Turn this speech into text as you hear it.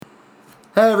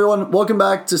Hey everyone, welcome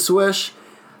back to Swish.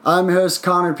 I'm your host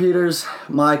Connor Peters.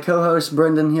 My co-host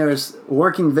Brendan here is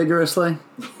working vigorously.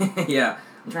 Yeah,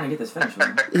 I'm trying to get this finished,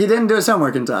 man. He didn't do his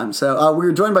homework in time, so we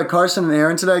were joined by Carson and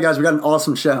Aaron today. Guys, we got an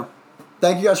awesome show.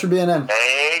 Thank you guys for being in.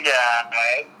 Hey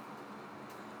guys.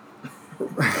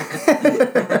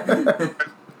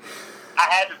 I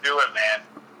had to do it, man.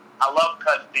 I love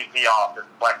cutting CP off. It's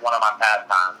like one of my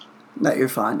pastimes. No, you're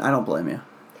fine. I don't blame you.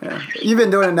 Yeah. You've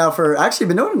been doing it now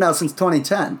since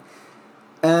 2010.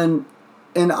 And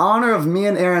in honor of me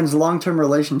and Aaron's long-term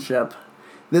relationship,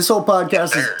 this whole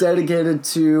podcast is dedicated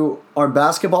to our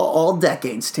basketball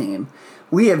all-decades team.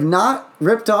 We have not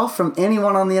ripped off from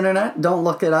anyone on the internet. Don't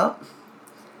look it up.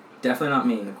 Definitely not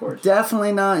me, of course.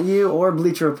 Definitely not you or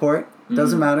Bleacher Report.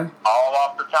 Doesn't matter. All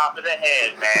off the top of the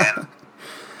head, man.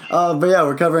 But yeah,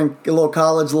 we're covering a little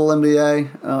college, a little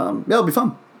NBA. Yeah, it'll be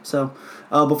fun. So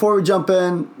before we jump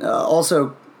in,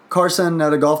 also Carson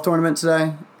at a golf tournament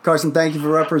today. Carson, thank you for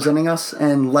representing us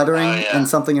and lettering and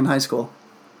something in high school.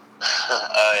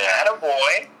 Oh, yeah.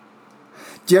 Attaboy.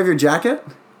 Do you have your jacket?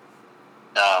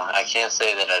 No, I can't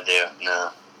say that I do. No.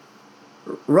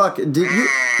 Ruck,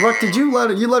 did you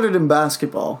lettered in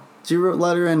basketball? Did you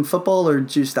letter in football or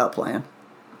did you stop playing?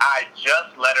 I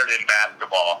just lettered in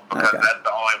basketball because that's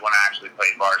the only one I actually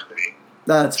played varsity.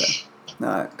 That's fair. All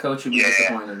right. Coach would be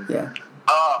disappointed. Yeah.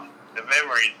 Oh, the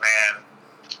memories, man.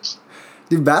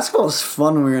 Dude, basketball was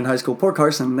fun when we were in high school. Poor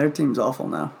Carson, their team's awful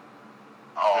now.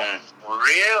 Oh,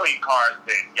 really,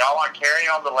 Carson? Y'all want to carry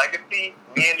on the legacy?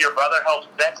 Me and your brother helped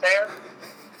set there?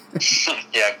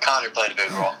 Yeah, Connor played a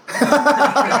big role.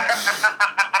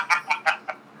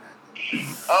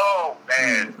 Oh,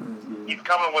 man. He's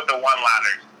coming with the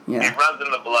one-liners. Yeah. It runs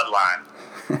in the bloodline.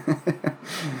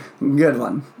 Good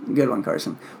one,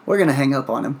 Carson. We're gonna hang up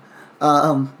on him.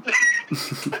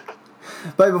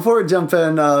 But before we jump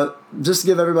in, just to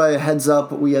give everybody a heads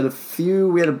up, we had a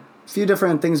few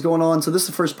different things going on. So this is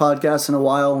the first podcast in a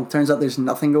while. Turns out there's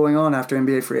nothing going on after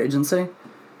NBA free agency.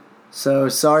 So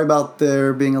sorry about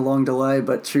there being a long delay,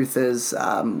 but truth is,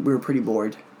 we were pretty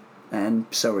bored, and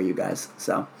so were you guys.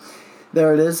 So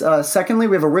there it is. Secondly,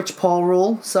 we have a Rich Paul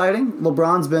rule citing.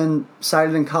 LeBron's been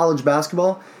cited in college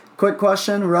basketball. Quick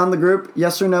question around the group,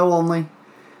 yes or no only.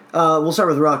 We'll start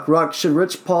with Ruck. Ruck, should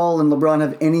Rich Paul and LeBron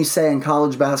have any say in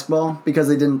college basketball because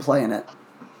they didn't play in it?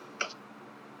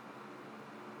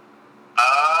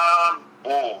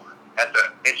 That's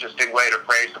an interesting way to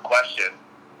phrase the question.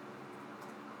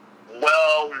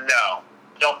 Well, no.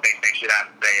 Don't think they should have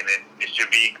to say in it. It should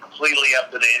be completely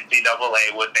up to the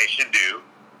NCAA what they should do.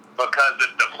 Because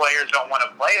if the players don't want to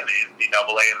play in the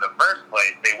NCAA in the first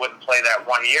place, they wouldn't play that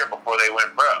 1 year before they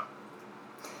went pro.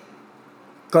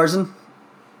 Carson?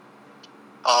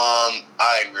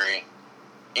 I agree.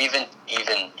 Even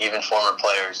former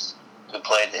players who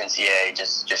played the NCAA,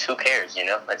 just who cares, you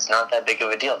know? It's not that big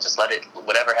of a deal. Just let it,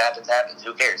 whatever happens.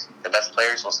 Who cares? The best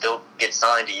players will still get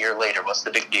signed a year later. What's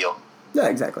the big deal? Yeah,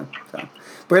 exactly. So,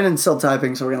 Brandon's still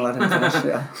typing, so we're going to let him finish.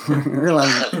 Yeah. We're going to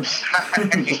let him.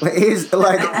 He's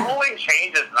like, the ruling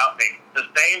changes nothing. The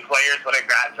same players would have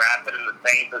got drafted in the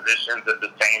same positions at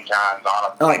the same times,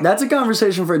 honestly. All right, that's a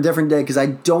conversation for a different day because I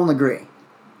don't agree.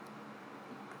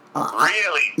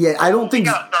 Really? Yeah, I don't think.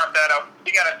 You got to start that up.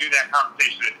 You got to do that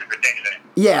conversation at a different day today.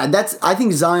 Yeah, I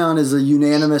think Zion is a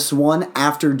unanimous one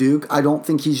after Duke. I don't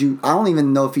think I don't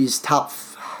even know if he's top.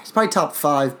 He's probably top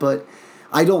 5, but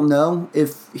I don't know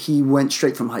if he went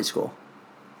straight from high school.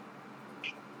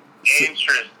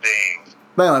 Interesting.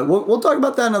 But anyway, we'll talk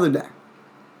about that another day.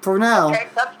 For now, okay,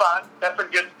 that's fine. That's a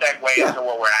good segue into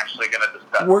what we're actually going to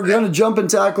discuss. We're going to jump and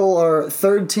tackle our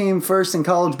third team first in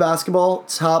college basketball,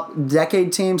 top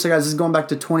decade team. So, guys, this is going back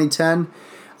to 2010.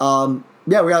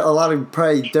 Yeah, we got a lot of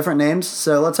probably different names,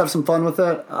 so let's have some fun with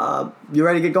it. You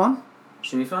ready to get going?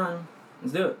 Should be fun.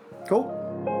 Let's do it. Cool.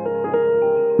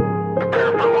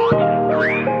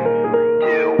 3,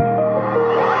 2,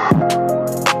 1.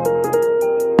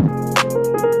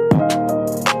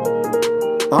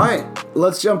 All right,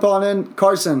 let's jump on in.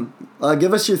 Carson,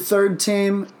 give us your third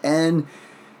team, and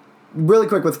really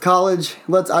quick with college,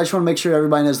 I just want to make sure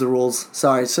everybody knows the rules.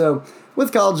 Sorry. So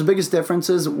with college, the biggest difference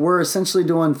is we're essentially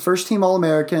doing first team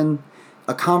All-American,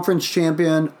 a conference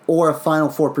champion, or a Final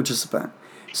Four participant.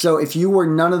 So if you were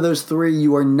none of those three,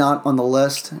 you are not on the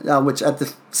list, which at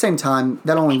the same time,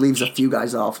 that only leaves a few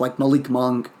guys off, like Malik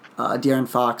Monk, De'Aaron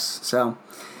Fox. So,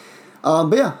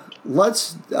 but yeah,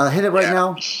 let's hit it right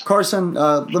now. Carson,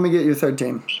 let me get your third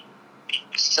team.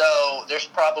 So there's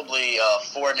probably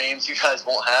 4 names you guys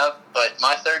won't have, but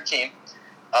my third team,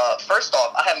 first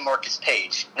off, I have Marcus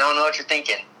Page. Now I know what you're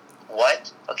thinking.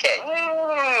 What? Okay.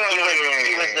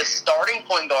 He was the starting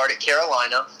point guard at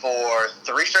Carolina for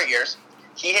 3 straight years.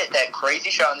 He hit that crazy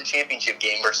shot in the championship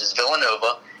game versus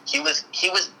Villanova. He was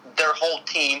their whole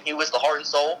team. He was the heart and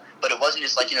soul, but it wasn't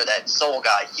just like, that soul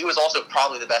guy. He was also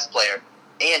probably the best player,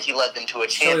 and he led them to a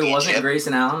championship. So he wasn't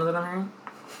Grayson Allen that I'm hearing?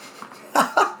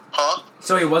 Huh?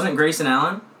 So he wasn't Grayson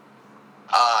Allen?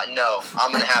 No.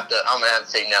 I'm gonna have to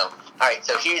say no. All right,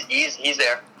 so he's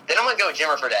there. Then I'm gonna go with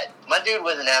Jimmer Fredette. My dude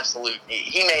was an absolute.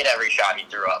 He made every shot he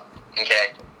threw up.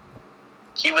 Okay.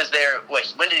 He was there.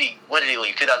 Wait, when did he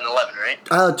leave? 2011, right?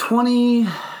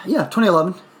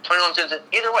 2011. 21.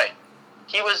 Either way,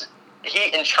 he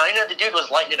in China. The dude was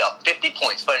lighting it up, 50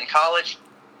 points. But in college,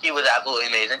 he was absolutely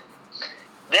amazing.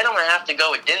 Then I'm gonna have to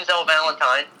go with Denzel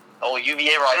Valentine,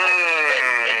 UVA rival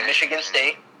at Michigan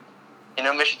State.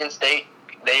 Michigan State,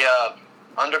 they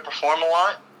underperform a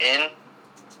lot in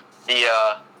the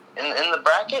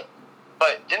bracket,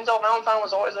 but Denzel Valentine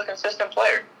was always a consistent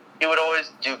player. He would always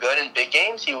do good in big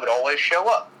games. He would always show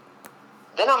up.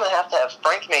 Then I'm going to have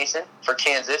Frank Mason for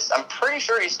Kansas. I'm pretty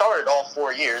sure he started all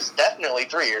 4 years, definitely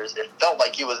 3 years. It felt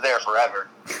like he was there forever.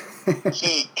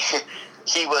 He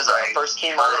was a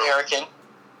first-team All-American.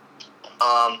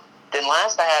 Then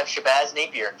last I have Shabazz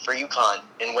Napier for UConn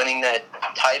in winning that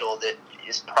title that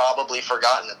is probably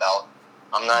forgotten about.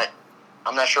 I'm not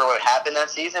sure what happened that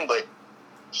season, but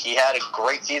he had a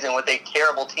great season with a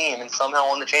terrible team and somehow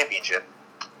won the championship.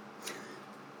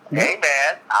 Hey,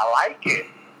 man, I like it.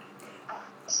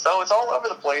 So it's all over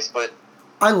the place, but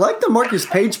I like the Marcus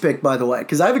Page pick, by the way,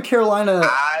 because I have a Carolina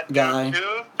guy, too,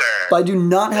 sir. but I do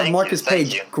not have Thank Marcus you, thank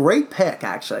Page. you. Great pick,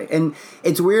 actually. And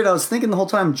it's weird. I was thinking the whole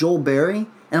time Joel Berry, and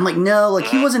I'm like, no,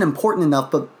 he wasn't important enough,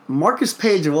 but Marcus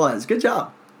Page was. Good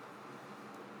job.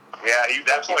 Yeah, he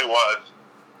definitely was.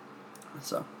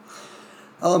 So,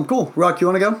 cool. Rock, you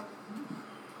want to go?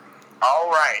 All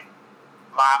right.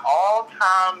 My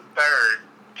all-time third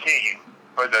team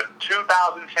for the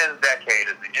 2010 decade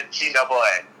is the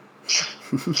NCAA.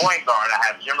 Point guard, I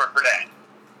have Jimmer Fredette.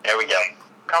 there we go.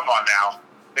 Come on now.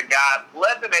 The guy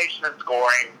led the nation in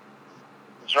scoring,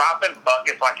 dropping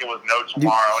buckets like it was no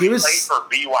tomorrow. Dude, he played for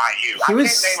BYU. I can't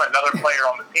name another player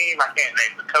on the team. I can't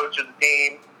name the coach of the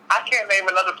team. I can't name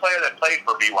another player that played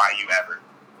for BYU ever.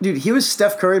 Dude, he was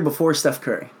Steph Curry before Steph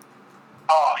Curry.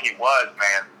 Oh, he was,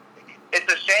 man.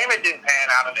 It's a shame it didn't pan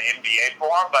out in the NBA for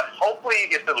him, but hopefully he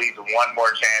gets at least one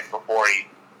more chance before he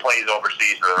plays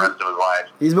overseas for the rest of his life.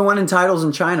 He's been winning titles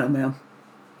in China, man.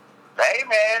 Hey,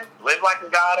 man, live like a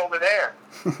god over there.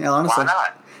 Yeah, honestly. Why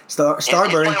not? He's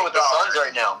Starbury. playing with the Suns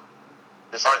right now.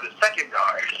 Or the second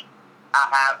guard, I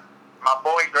have my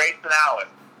boy Grayson Allen.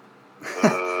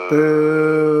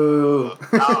 Boo.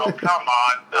 Oh, come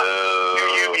on.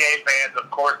 New UVA fans, of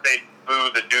course, they boo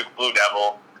the Duke Blue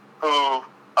Devil, who,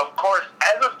 of course,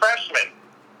 as a freshman,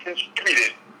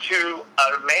 contributed to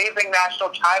an amazing national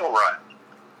title run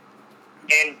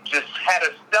and just had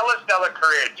a stellar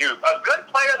career at Duke. A good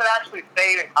player that actually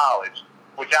stayed in college,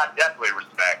 which I definitely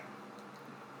respect.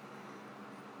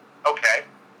 Okay.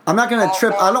 I'm not going to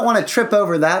trip. I don't want to trip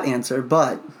over that answer,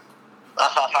 but.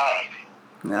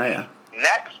 Yeah.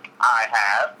 Next, I'm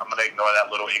going to ignore that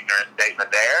little ignorant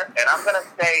statement there, and I'm going to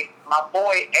say my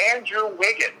boy Andrew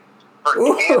Wiggins for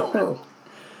Kansas. Ooh.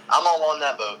 I'm all on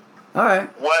that boat. All right.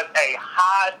 Was a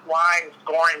high-flying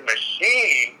scoring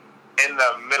machine in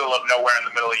the middle of nowhere in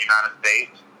the middle of the United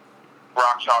States.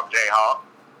 Rock Chalk Jayhawk.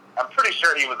 I'm pretty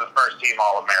sure he was a first-team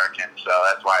All-American, so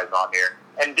that's why he's on here.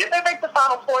 And did they make the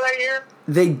Final Four that year?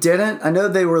 They didn't. I know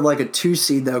they were like a 2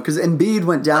 seed, though, because Embiid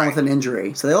went down with an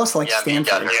injury. So they lost like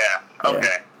Stanford. Yeah,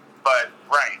 okay. But,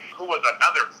 right, who was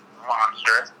another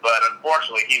monster, but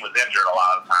unfortunately he was injured a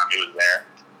lot of the time he was there.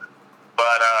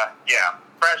 But,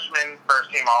 freshman,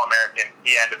 first-team All-American,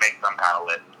 he had to make some kind of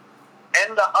list.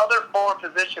 In the other forward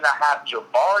position, I have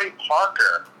Jabari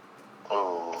Parker.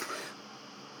 Ooh.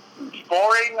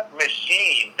 Scoring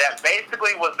machine that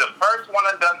basically was the first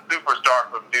one-and-done superstar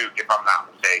from Duke, if I'm not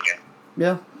mistaken.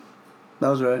 Yeah, that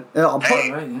was right. Yeah,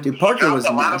 dude, Parker was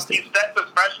nasty. He set the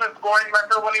freshman scoring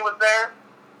record when he was there.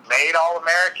 Made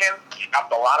All-American.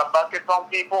 Dropped a lot of buckets on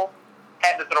people.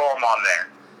 Had to throw him on there.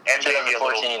 And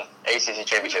 2014 ACC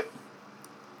championship.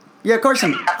 Yeah,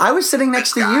 Carson, I was sitting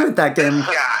next to you at that game. This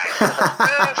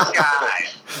guy.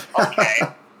 Okay.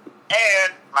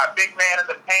 And my big man in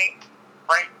the paint,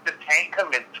 Frank the Tank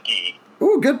Kaminsky.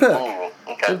 Ooh, good pick. Ooh,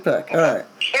 okay. Good pick. All right.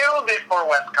 Killed it for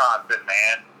Wisconsin,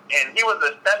 man. And he was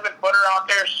a 7-footer out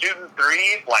there shooting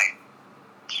threes, like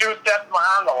 2 steps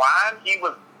behind the line. He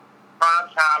was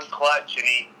prime-time clutch, and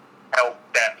he helped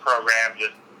that program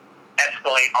just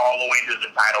escalate all the way to the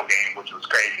title game, which was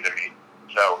crazy to me.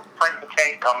 So Frank the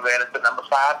Tank comes in at the number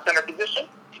 5 center position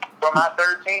for my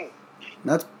third team.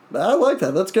 I like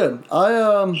that. That's good.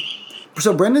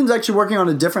 So Brendan's actually working on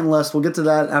a different list. We'll get to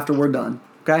that after we're done.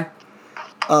 Okay.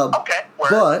 Okay.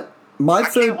 But my I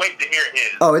third. can't wait to hear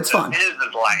his. Oh, it's fun. His is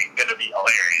going to be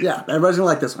hilarious. Yeah, everybody's gonna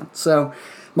like this one. So,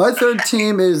 my third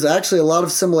team is actually a lot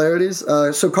of similarities.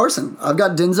 So Carson, I've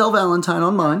got Denzel Valentine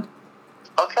on mine.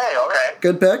 Okay, all right.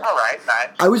 Good pick. All right, nice.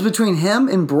 I was between him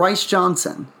and Bryce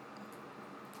Johnson,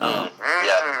 Yeah.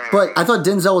 but I thought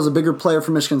Denzel was a bigger player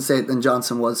for Michigan State than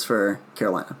Johnson was for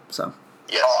Carolina. So,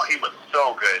 Yes. Oh, he was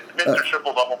so good. Mr.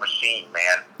 Triple-Double Machine,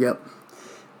 man. yep.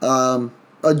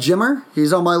 A Jimmer,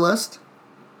 he's on my list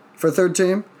for third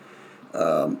team.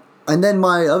 And then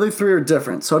my other three are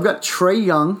different. So I've got Trey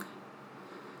Young,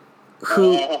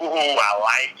 who Ooh, I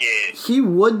like it. he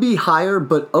would be higher,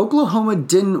 but Oklahoma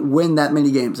didn't win that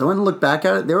many games. I went and looked back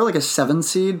at it. They were like a 7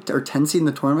 seed or 10 seed in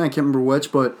the tournament. I can't remember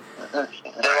which, but They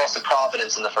lost to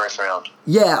Providence in the first round.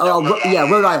 yeah,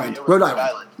 Rhode Island. It was Rhode Rhode Island.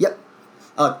 Island.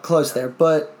 Yep. Close there.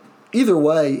 But either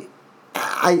way,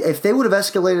 if they would have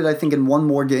escalated, I think, in one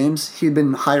more games, he'd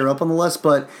been higher up on the list.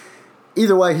 But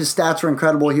either way, his stats were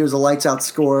incredible. He was a lights-out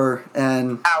scorer.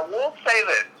 And I will say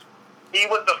this. He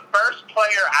was the first player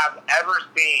I've ever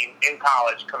seen in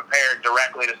college compared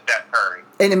directly to Steph Curry.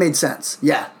 it made sense.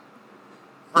 Yeah.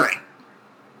 Right.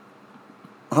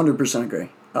 100% agree.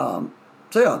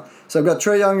 So I've got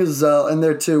Trey Young is in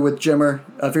there too with Jimmer.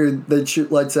 I figured they'd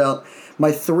shoot lights out.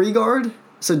 My 3 guard,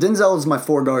 so Denzel is my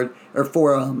 4 guard, or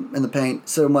 4 in the paint.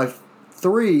 So my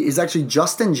 3 is actually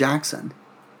Justin Jackson.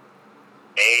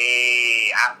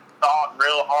 Hey, I thought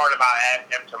real hard about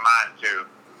adding him to mine, too.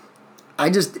 I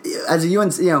just, as a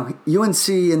UNC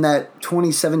in that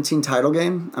 2017 title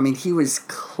game, I mean, he was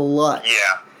clutch.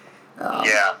 Yeah.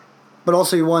 Yeah. But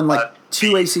also he won like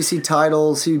 2 ACC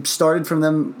titles. He started from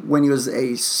them when he was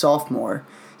a sophomore.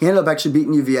 He ended up actually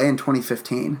beating UVA in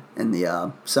 2015 in the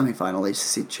semifinal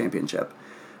ACC championship.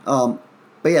 But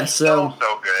yeah, So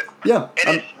good. yeah.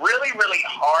 And it's really, really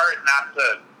hard not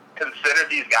to consider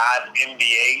these guys'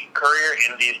 NBA career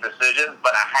in these decisions,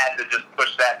 but I had to just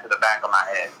push that to the back of my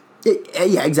head.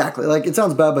 Yeah, exactly. Like, it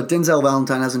sounds bad, but Denzel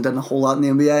Valentine hasn't done a whole lot in the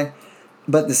NBA.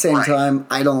 But at the same time,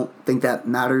 I don't think that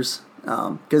matters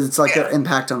because it's like their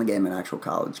impact on the game in actual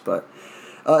college. But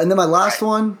and then my last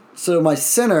one, so my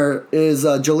center is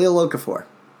Jahlil Okafor.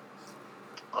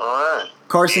 All right.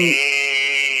 Carson,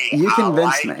 Hey, you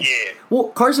convinced I like me. it. Well,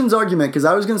 Carson's argument, because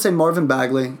I was going to say Marvin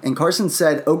Bagley, and Carson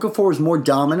said Okafor was more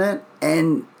dominant,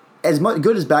 and as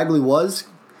good as Bagley was,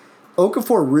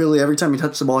 Okafor really, every time he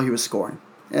touched the ball, he was scoring.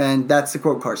 And that's the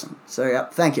quote Carson. So, yeah,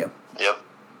 thank you. Yep.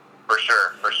 For sure.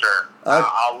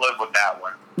 I'll live with that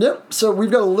one. Yep, so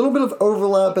we've got a little bit of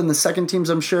overlap in the second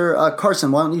teams, I'm sure.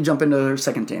 Carson, why don't you jump into the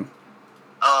second team?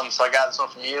 So I got this one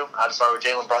from you. I just started with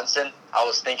Jalen Brunson. I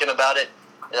was thinking about it,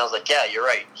 and I was like, yeah, you're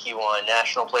right. He won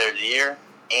National Player of the Year,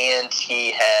 and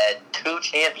he had 2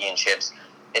 championships,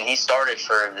 and he started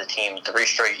for the team 3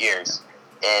 straight years.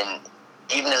 And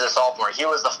even as a sophomore, he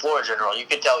was the floor general. You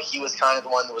could tell he was kind of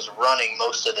the one that was running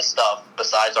most of the stuff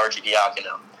besides Archie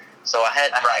Diacono. So I had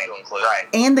to include him.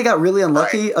 And they got really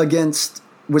unlucky against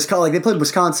Wisconsin. Like, they played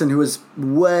Wisconsin, who was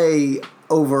way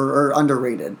over or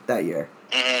underrated that year.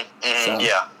 So.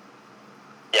 Yeah,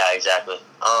 exactly.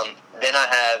 Then I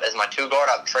have, as my 2 guard,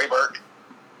 I have Trey Burke.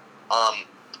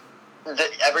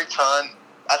 Every time,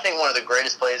 I think one of the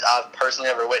greatest plays I've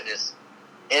personally ever witnessed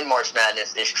in March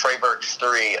Madness is Trey Burke's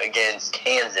 3 against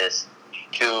Kansas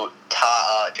to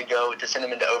send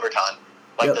them into overtime.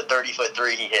 Like the 30-foot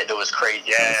 3 he hit that was crazy.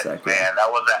 Yes, man, that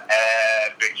was an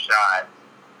epic shot.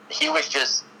 He would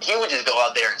just go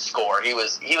out there and score. He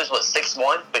was what,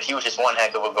 6'1", but he was just one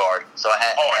heck of a guard. So I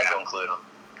had to include him.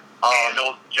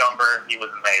 Handles, jumper, he was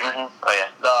amazing. Oh yeah.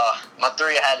 My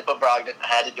 3, I had to put Brogdon. I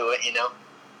had to do it, you know.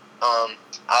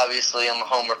 Obviously I'm a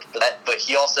homer for that, but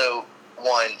he also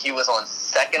won. He was on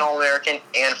 2nd All-American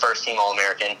and 1st team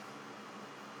All-American.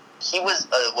 He was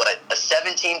a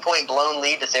 17-point blown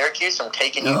lead to Syracuse from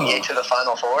taking UVA to the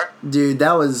Final Four. Dude,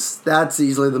 that's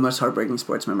easily the most heartbreaking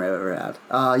sports memory I've ever had.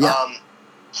 Yeah.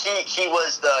 He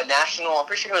was the national. I'm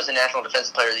pretty sure he was the National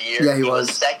Defensive Player of the Year. Yeah, he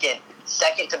was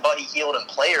second to Buddy Hield in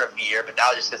Player of the Year, but that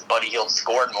was just because Buddy Hield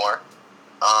scored more.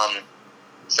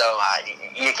 So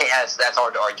you can't. That's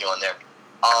hard to argue on there.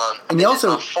 And he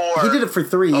also he did it for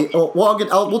 3. Okay.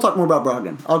 We'll talk more about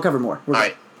Brogdon. I'll cover more. All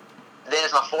right. Then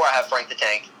as my 4, I have Frank the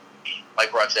Tank.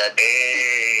 Like Rock said,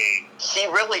 he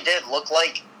really did look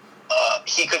like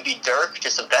he could be Dirk,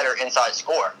 just a better inside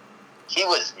scorer. He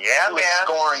was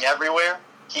scoring everywhere.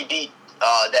 He beat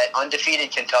that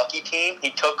undefeated Kentucky team. He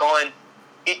took on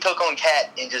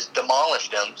Cat and just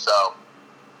demolished him. So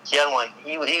He had one.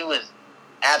 He was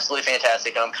absolutely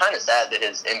fantastic. I'm kind of sad that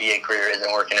his NBA career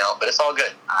isn't working out, but it's all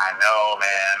good. I know,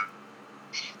 man.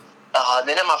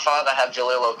 Then at my 5, I have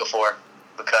Jahlil Okafor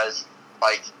because,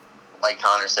 like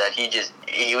Connor said, he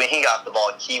when he got the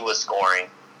ball, he was scoring.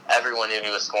 Everyone knew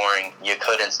he was scoring. You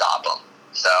couldn't stop him.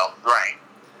 So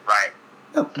Right.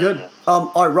 Oh, good.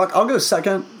 All right, Ruck, I'll go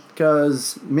second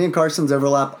because me and Carson's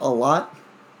overlap a lot.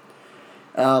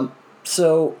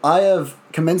 So I have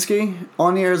Kaminsky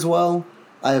on here as well.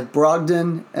 I have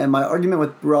Brogdon, and my argument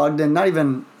with Brogdon, not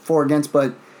even for or against,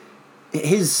 but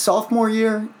his sophomore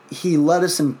year, he led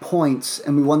us in points,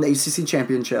 and we won the ACC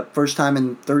championship, first time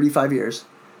in 35 years.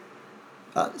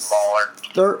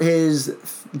 Baller. His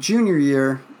junior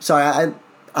year, sorry,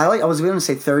 I was going to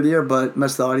say third year, but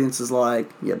most of the audience is like,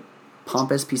 you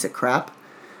pompous piece of crap.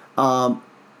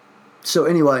 So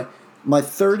anyway, my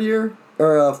third year,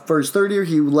 for his third year,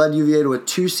 he led UVA to a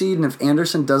 2 seed, and if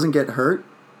Anderson doesn't get hurt,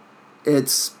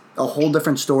 it's a whole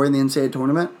different story in the NCAA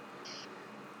tournament.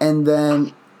 And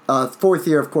then fourth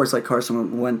year, of course, like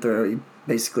Carson went through, he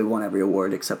basically won every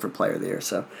award except for Player of the Year.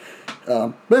 So,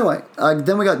 but anyway,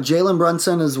 then we got Jalen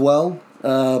Brunson as well.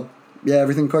 Yeah,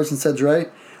 everything Carson said's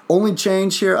right. Only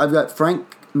change here, I've got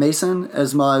Frank Mason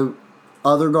as my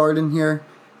other guard in here.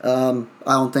 I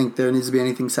don't think there needs to be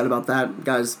anything said about that.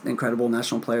 Guy's incredible,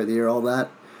 National Player of the Year, all that.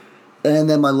 And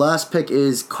then my last pick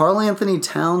is Karl Anthony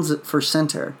Towns for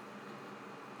center.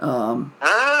 Yeah.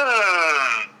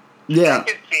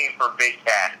 Second team for Big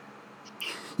Cat.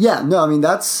 Yeah, no, I mean,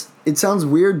 it sounds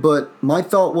weird, but my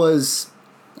thought was,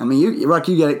 I mean, Rock,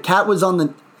 you get it. Cat was on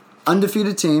the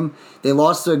undefeated team. They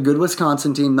lost to a good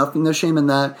Wisconsin team. No shame in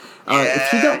that.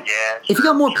 If he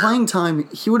got more playing time,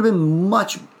 he would have been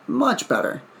much, much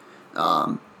better.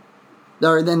 Or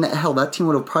then, hell, that team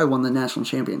would have probably won the national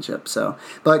championship. So,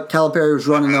 but Calipari was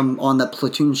running them on that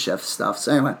platoon shift stuff.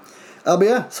 So anyway, but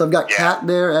yeah, so I've got Cat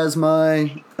there as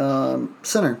my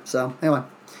center. So anyway,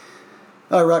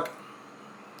 all right, Ruck.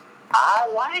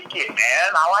 I like it,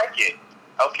 man. I like it.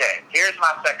 Okay, here's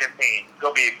my second team. It's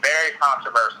going to be very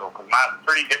controversial because mine's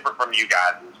pretty different from you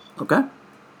guys'. Okay.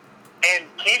 And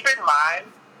keep in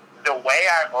mind, the way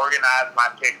I organized my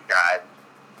picks, guys,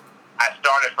 I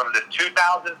started from the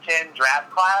 2010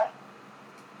 draft class.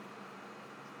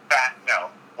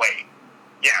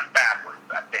 Backwards,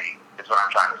 I think, is what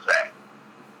I'm trying to say.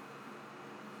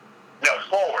 No,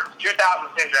 forwards.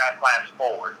 2010 draft class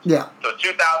forwards. Yeah. So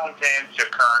 2010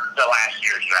 to last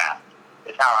year's draft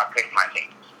is how I picked my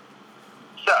teams.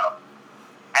 So,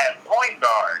 at point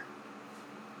guard,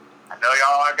 I know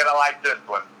y'all are going to like this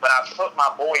one, but I put my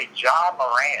boy Ja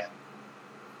Morant.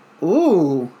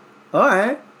 Ooh. All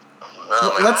right.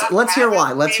 Let's hear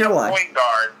why. Let's hear why. Point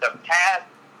guard the past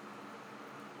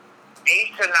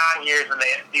 8 to 9 years in the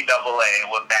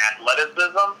NCAA with the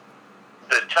athleticism,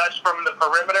 the touch from the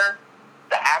perimeter,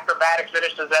 the acrobatic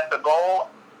finishes at the goal,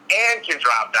 and can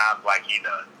drop dimes like he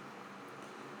does.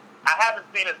 I haven't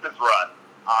seen it since Russ,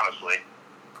 honestly.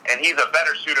 And he's a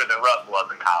better shooter than Russ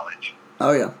was in college.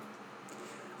 Oh, yeah.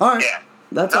 All right. Yeah.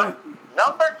 That's all right.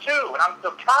 Number 2, and I'm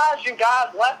surprised you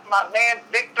guys left my man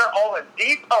Victor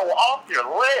Oladipo off your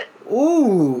list.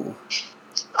 Ooh.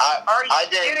 Are you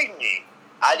kidding me?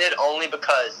 I did only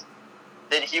because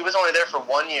he was only there for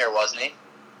 1 year, wasn't he?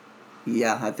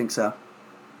 Yeah, I think so.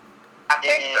 I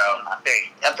think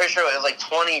so. I'm pretty sure it was like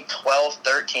 2012,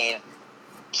 13.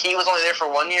 He was only there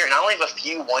for 1 year, and I only have a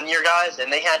few 1 year guys,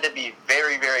 and they had to be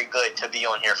very, very good to be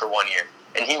on here for 1 year.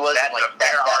 And he wasn't That's like a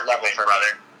fair that argument, level for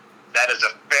brother. me. That is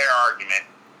a fair argument.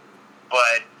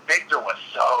 But Victor was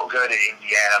so good at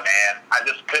Indiana, man. I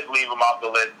just couldn't leave him off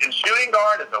the list. And shooting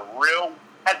guard has been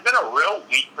a real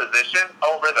weak position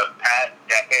over the past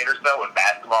decade or so in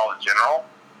basketball in general.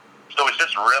 So it's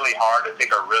just really hard to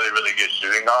pick a really, really good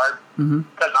shooting guard.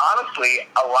 Because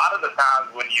honestly, a lot of the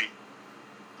times when you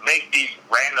make these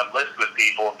random lists with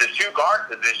people, the 2 guard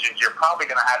positions, you're probably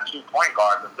going to have 2 point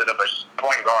guards instead of a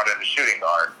point guard and a shooting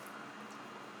guard.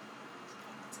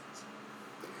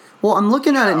 Well, I'm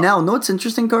looking at it now. Know what's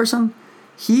interesting, Carson?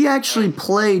 He actually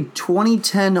played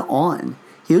 2010 on.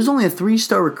 He was only a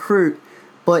 3-star recruit,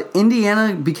 but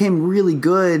Indiana became really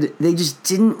good. They just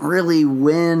didn't really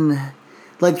win.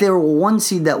 Like, they were 1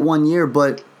 seed that 1 year,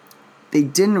 but they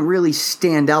didn't really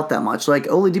stand out that much. Like,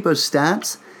 Oladipo's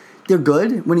stats, they're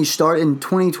good when he started in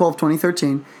 2012,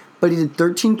 2013, but he did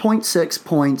 13.6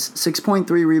 points, 6.3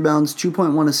 rebounds,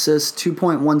 2.1 assists,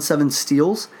 2.17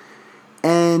 steals.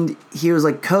 And he was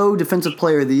like co-defensive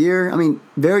player of the year. I mean,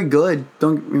 very good.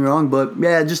 Don't get me wrong, but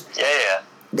yeah, just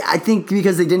I think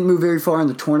because they didn't move very far in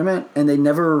the tournament, and they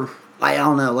never. I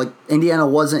don't know. Like Indiana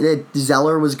wasn't.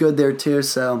 Zeller was good there too.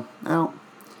 So I don't.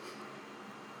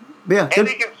 But yeah, And good.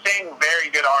 he can sing very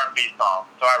good R&B songs,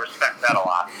 so I respect that a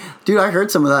lot. Dude, I heard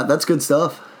some of that. That's good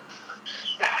stuff.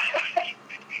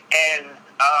 And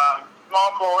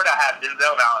small forward, I have Denzel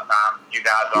Valentine. You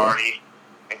guys already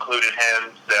included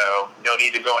him, so no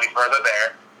need to go any further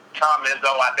there. Tom Izzo,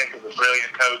 I think, is a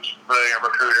brilliant coach, brilliant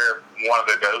recruiter, one of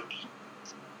the GOATs.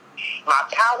 My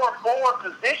power forward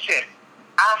position,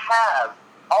 I have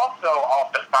also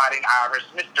off the Fighting Irish,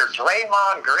 Mr.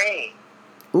 Draymond Green.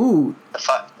 Ooh. The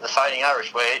Fighting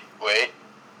Irish. Wait.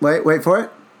 Wait for it.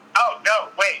 Oh, no,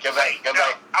 wait. Go back. I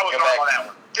was Go wrong back. on that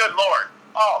one. Good Lord.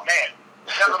 Oh, man.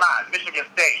 Never mind. Michigan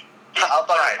State. I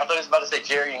thought he was about to say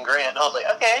Jerry and Grant. I was like,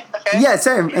 okay. Yeah,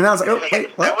 same. And I was like, oh, wait,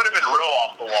 That what? would have been real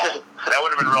off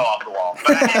the wall.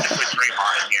 But I had to put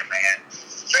Draymond in here, man.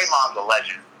 Draymond's a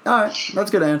legend. All right, that's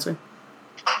a good answer.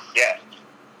 Yes.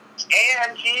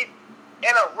 And he, in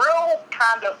a real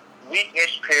kind of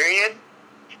weak-ish period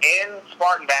in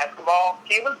Spartan basketball,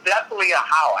 he was definitely a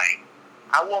highlight.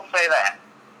 I will say that.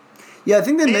 Yeah, I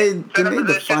think they made Center the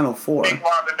position, Final Four. Big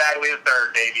Marvin Bagley the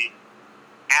third, baby.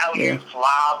 Alley-oop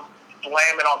slob,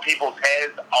 slamming on people's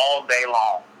heads all day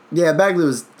long. Yeah, Bagley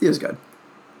was good.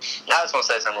 I just want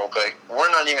to say something real quick. We're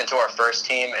not even to our first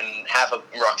team, and half of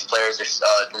Ruck's players are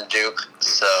from Duke.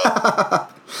 So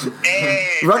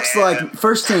Hey, Ruck's man. like,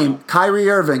 first team, Kyrie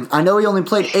Irving. I know he only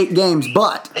played 8 games,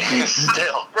 but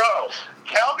still, Bro,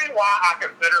 tell me why I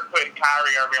consider putting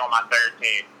Kyrie Irving on my third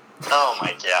team. oh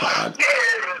my god.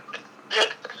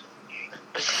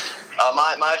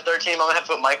 My third team, I'm gonna have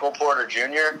to put Michael Porter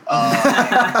Jr.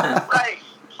 Right.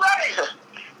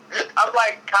 I'm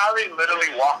like, Kyrie literally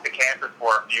walked the campus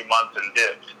for a few months and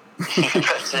dipped.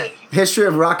 That's it. history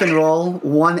of rock and roll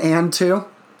 1 and 2.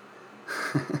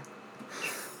 And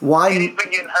Why? he's been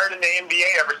getting hurt in the NBA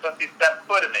ever since he stepped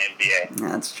foot in the NBA.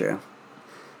 That's true.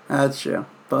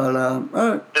 But all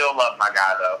right, Still love my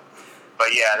guy, though. But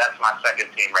yeah, that's my second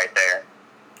team right there.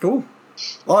 cool.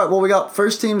 All right, well, we got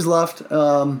first teams left.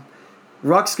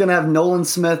 Ruck's gonna have Nolan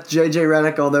Smith, JJ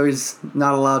Redick, although he's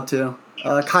not allowed to.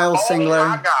 Kyle Oh Singler.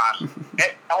 my gosh.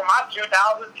 On my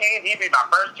 2000 team, he'd be my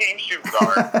first team shooting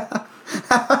guard.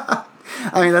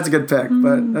 I mean, that's a good pick,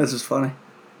 but that's just funny.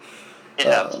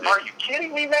 Yeah. Are you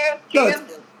kidding me, man? No, He's it's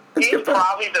good pick.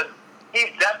 he's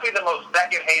definitely the most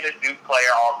second-hated Duke player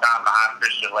all time behind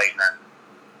Christian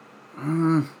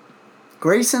Laettner.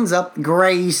 Grayson's up.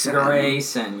 Grayson,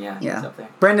 yeah. He's Yeah. up there.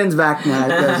 Brendan's back now.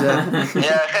 Yeah.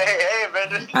 Hey,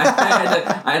 Brendan.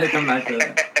 I had to come back to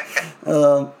that.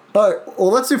 All right, well,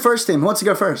 let's do first team. Who wants to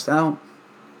go first? I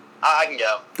can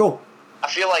go. Cool. I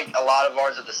feel like a lot of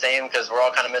ours are the same because we're all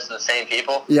kind of missing the same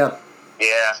people. Yeah.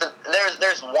 Yeah. So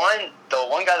there's one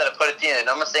guy that I put at the end, and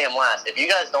I'm gonna say him last. If you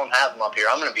guys don't have him up here,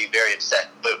 I'm gonna be very upset.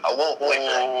 But I won't wait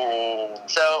for that.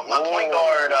 So my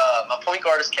point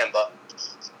guard is Kemba.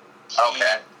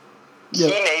 Okay. Yeah.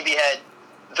 He maybe had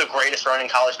the greatest run in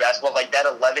college basketball, like that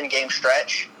 11-game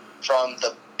stretch from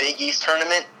the Big East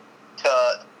tournament to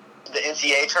the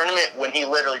NCAA tournament when he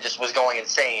literally just was going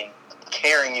insane,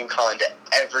 carrying UConn to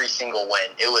every single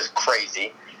win. It was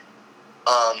crazy.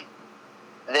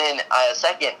 Then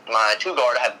second, my two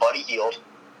guard, I have Buddy Hield.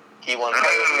 He won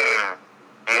Player of the Year.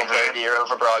 He won Player of the Year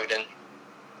over Brogdon.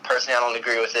 Personally, I don't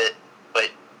agree with it, but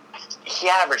he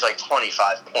averaged like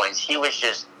 25 points. He was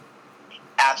just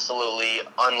absolutely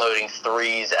unloading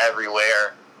threes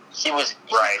everywhere. He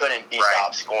couldn't be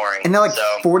stopped scoring. And that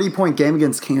 40-point game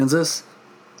against Kansas.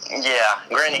 Yeah,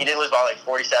 granted, he did lose by like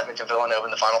 47 to Villanova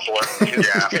in the Final Four. Who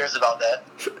cares about that?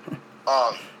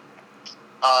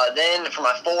 Then for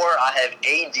my four, I have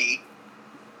AD.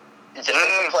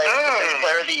 Defensive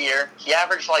player of the year. He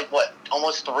averaged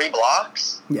almost 3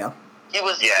 blocks. Yeah. He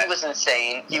was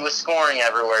insane. He was scoring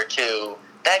everywhere too.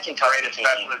 That Kentucky Greatest team.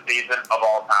 special season of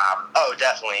all time. Oh,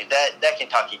 definitely. That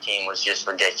Kentucky team was just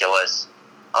ridiculous.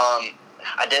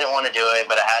 I didn't want to do it,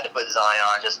 but I had to put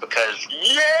Zion just because.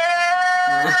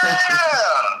 Yeah!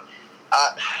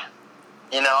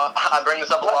 I bring this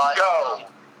up a lot. Let's go.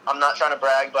 I'm not trying to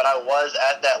brag, but I was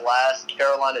at that last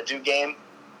Carolina Duke game.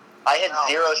 I had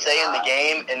zero say in the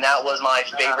game, and that was my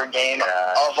favorite game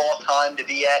of all time to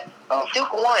be at.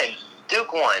 Duke won.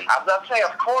 I was about to say,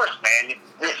 of course, man.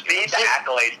 You see the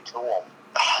accolades to him.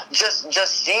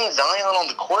 Just seeing Zion on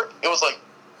the court, it was like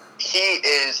he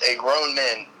is a grown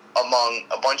man among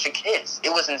a bunch of kids. It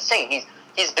was insane.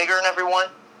 He's bigger than everyone,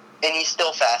 and he's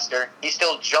still faster. He's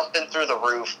still jumping through the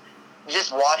roof.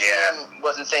 Just watching him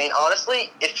was insane.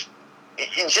 Honestly, if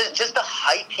just the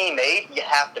hype he made, you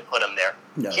have to put him there.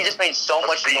 Yeah. He just made so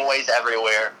much noise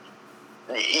everywhere.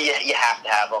 You have to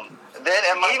have him. Then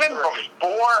Even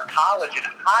before college, in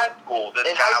high school, this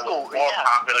guy was more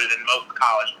popular than most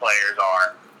college players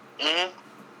are. Mm-hmm.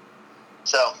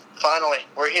 So, finally,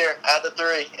 we're here at the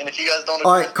 3. And if you guys don't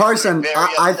agree, All right, Carson, very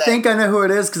I upset. think I know who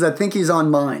it is because I think he's on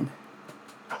mine.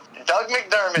 Doug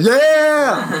McDermott.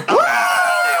 Yeah!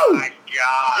 Oh Woo! my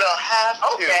God. You have to.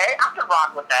 Okay, I can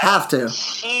rock with that. Have to.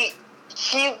 He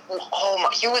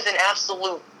was an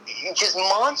absolute just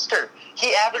monster.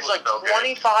 He averaged He was like so good.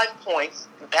 25 points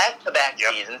back-to-back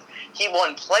Yep. seasons. He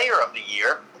won Player of the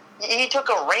Year. He took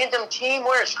a random team.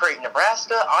 Where is Creighton,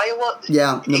 Nebraska, Iowa?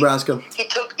 Yeah, Nebraska. He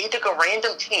took a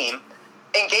random team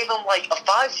and gave him like a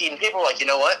 5 seed, and people were like, you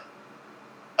know what?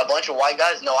 A bunch of white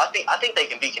guys. No, I think they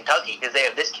can beat Kentucky because they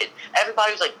have this kid.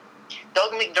 Everybody was like,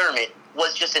 Doug McDermott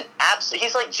was just an absolute.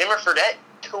 He's like Jimmer Fredette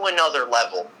to another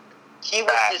level. He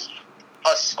was Facts. just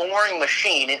a scoring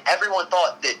machine, and everyone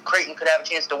thought that Creighton could have a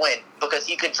chance to win because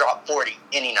he could drop 40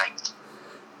 any night.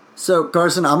 So,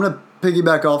 Carson, I'm going to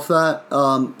piggyback off that.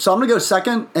 So I'm going to go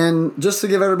second, and just to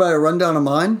give everybody a rundown of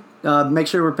mine, make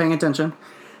sure we're paying attention.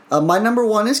 My number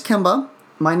 1 is Kemba.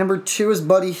 My number 2 is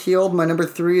Buddy Hield. My number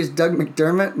 3 is Doug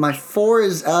McDermott. My 4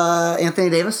 is Anthony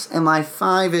Davis, and my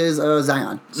 5 is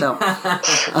Zion. So,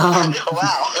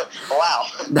 Wow.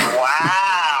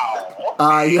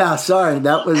 Wow. yeah, sorry,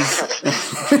 that was.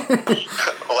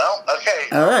 Well, okay.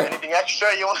 All right. Anything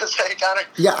extra you want to say, Connor?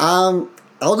 Yeah,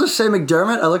 I'll just say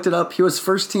McDermott. I looked it up. He was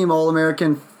first-team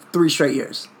All-American 3 straight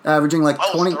years, averaging like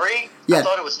Oh, 20. 3? Yeah. I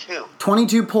thought it was 2.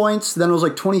 22 points, then it was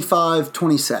like 25,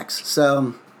 26.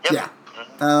 So, Yep. yeah.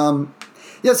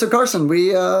 Yeah, so Carson,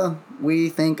 we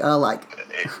think alike.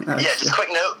 Yeah, just a quick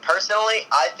note. Personally,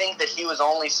 I think that he was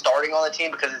only starting on the team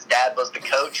because his dad was the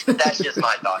coach. But that's just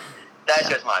my thought.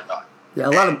 Just my thought. Yeah, a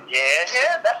lot of Yeah,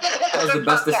 that's That was the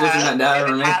best decision that dad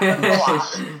ever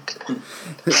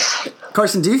made.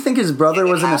 Carson, do you think his brother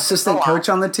was an happens assistant a lot. coach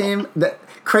on the team? That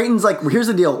Creighton's like, here's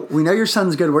the deal. We know your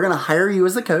son's good. We're gonna hire you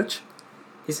as the coach.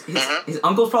 His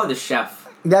uncle's probably the chef.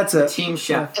 That's it. Team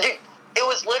chef. Dude, it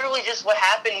was literally just what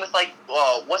happened with like,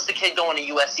 what's the kid going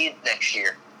to USC next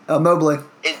year? Mobley.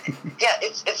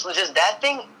 It's just that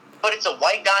thing, but it's a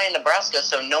white guy in Nebraska,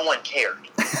 so no one cared.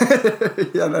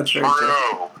 Yeah, that's very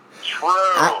true. True.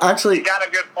 Actually, you got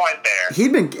a good point there.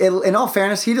 He'd been, in all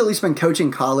fairness, he'd at least been coaching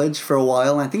college for a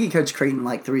while. And I think he coached Creighton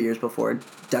like 3 years before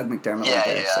Doug McDermott went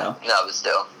there. So. No, but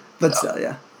still. But still,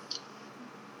 yeah.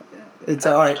 It's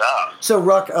all right. Tough. So,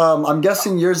 Ruck, I'm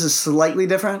guessing yours is slightly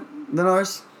different than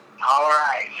ours? All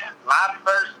right. My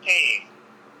first team.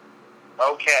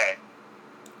 Okay.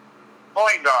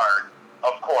 Point guard,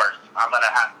 of course. I'm going to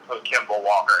have to put Kimball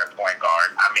Walker at point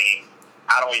guard. I mean,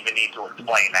 I don't even need to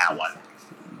explain that one.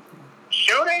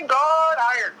 Shooting guard,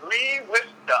 I agree with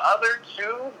the other 2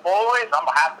 boys. I'm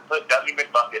going to have to put Dougie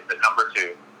McBuckets at number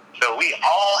 2. So we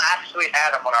all actually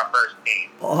had him on our first team.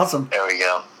 Awesome. There we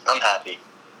go. I'm happy.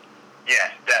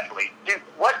 Yes, definitely. Dude,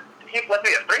 was he a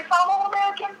 3-time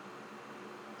All-American?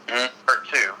 Mm-hmm. Or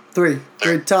 2? 3.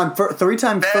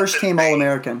 Three-time That's first-team insane.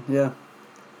 All-American. Yeah.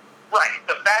 Right.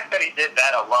 The fact that he did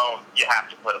that alone, you have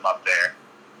to put him up there.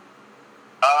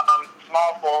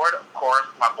 Small forward, of course,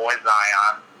 my boy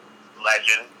Zion.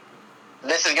 Legend.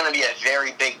 This is going to be a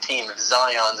very big team if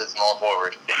Zion's at small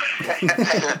forward.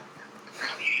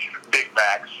 Big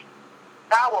facts.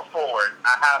 Power forward,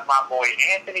 I have my boy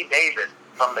Anthony Davis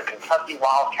from the Kentucky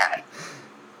Wildcats.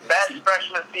 Best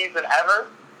freshman season ever.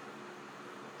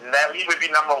 That he would be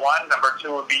number 1. Number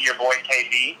 2 would be your boy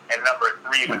KD, and number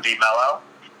 3 would be Melo.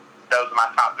 Those are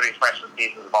my top 3 freshman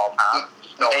seasons of all time.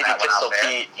 Just throwing Maybe that one Pistol out there.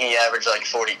 Pete, he averaged like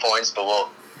 40 points, but we'll...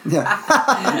 Yeah.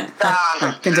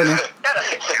 Continue. That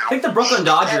doesn't I count. think the Brooklyn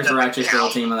Dodgers That were actually doesn't still a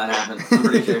count. team when that happened. I'm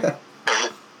pretty sure.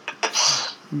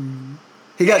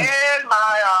 He got. And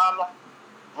my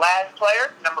last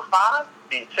player, number 5,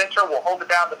 the center will hold it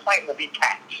down the plate and will be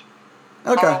catch.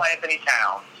 Okay. Carl Anthony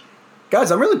Towns. Guys,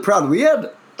 I'm really proud. We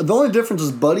had. The only difference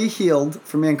was Buddy Hield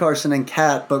for me and Carson and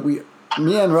Kat, but me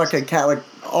and Ruck had Kat. Like,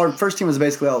 our first team was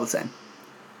basically all the same.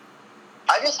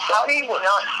 Buddy was tough.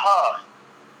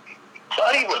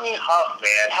 Buddy was tough,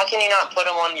 man. How can you not put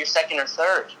him on your second or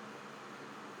third?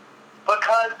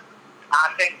 Because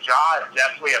I think Ja is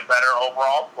definitely a better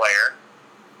overall player.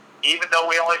 Even though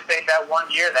we only stayed that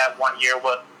 1 year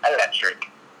was electric.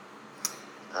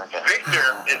 Okay.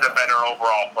 Victor is a better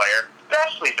overall player,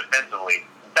 especially defensively.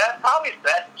 That's probably the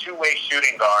best 2-way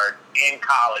shooting guard in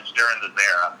college during this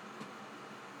era.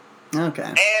 Okay.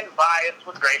 And biased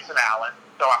with Grayson Allen,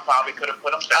 so I probably could have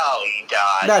put him 17. Oh,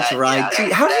 God. That's right.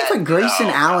 See, how do you put Grayson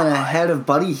Allen ahead of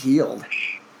Buddy Hield?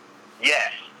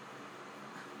 Yes.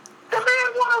 The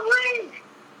man won a ring.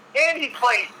 And he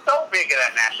played so big in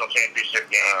that national championship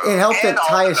game. It helped And that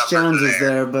all the Tyus numbers Jones are is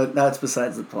there, but that's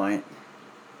besides the point.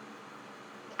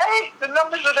 Hey, Hey, the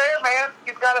numbers are there, man.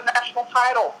 He's got a national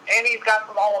title, and he's got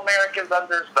some All-Americans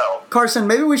under his belt. Carson,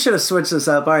 maybe we should have switched this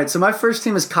up. All right, so my first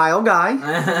team is Kyle Guy,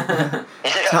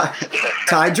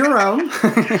 Ty Jerome.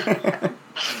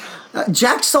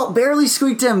 Jack Salt barely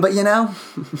squeaked in, but Yeah.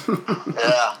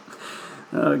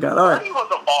 Oh, God. All right. He was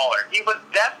a baller. He was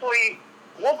definitely...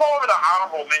 We'll go over the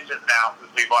honorable mentions now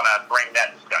since we want to bring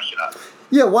that discussion up.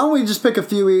 Yeah, why don't we just pick a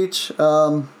few each?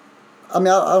 I don't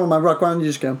know, Rock, why don't you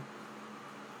just go?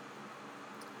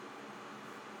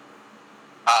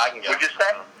 I can go. Would you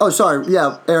say? Oh, sorry.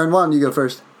 Yeah, Aaron, why don't you go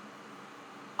first?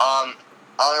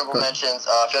 Honorable mentions.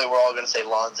 I feel like we're all going to say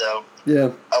Lonzo.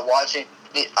 Yeah.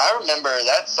 I remember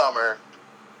that summer,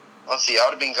 let's see, I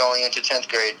would have been going into 10th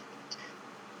grade.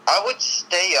 I would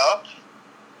stay up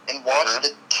and watch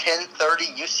the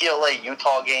 10:30 UCLA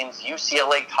Utah games,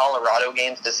 UCLA Colorado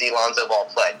games to see Lonzo Ball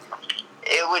play.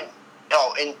 It would,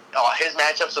 his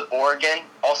matchups with Oregon.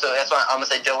 Also, that's why I'm gonna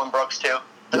say Dylan Brooks too.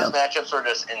 Those matchups were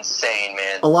just insane,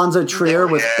 man. Alonzo Trier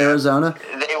with Arizona.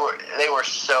 They were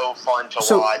so fun to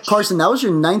So, watch. Carson, that was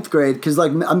your 9th grade, because,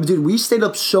 dude, we stayed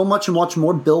up so much and watched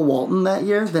more Bill Walton that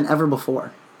year than ever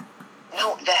before.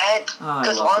 No,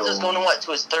 because Lonzo's going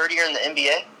to his 3rd year in the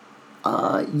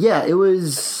NBA? Yeah, it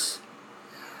was...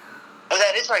 Oh,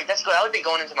 that is right. That's good. I would be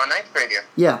going into my 9th grade year.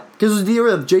 Yeah, because it was the year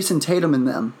of Jason Tatum and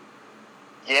them.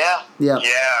 Yeah. Yeah.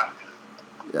 Yeah.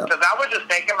 Because I was just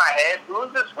thinking in my head,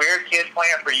 who's this weird kid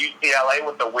playing for UCLA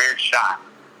with the weird shot?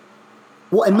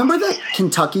 Well, and remember that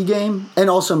Kentucky game? And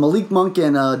also Malik Monk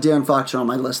and Darren Fox are on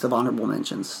my list of honorable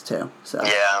mentions, too. So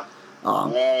Yeah.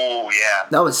 Ooh, yeah.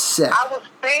 that was sick. I was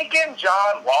thinking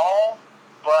John Wall,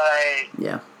 but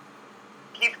Yeah.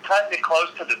 he's cutting it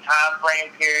close to the time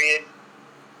frame period.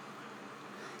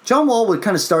 John Wall would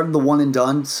kind of started the one and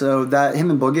done, so that him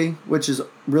and Boogie, which is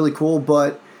really cool,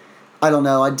 but I don't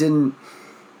know. I didn't.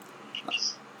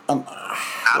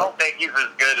 I don't think he's as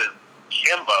good as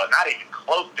Kimba, not even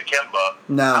close to Kimba.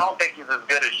 No. I don't think he's as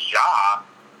good as Ja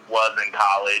was in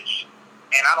college,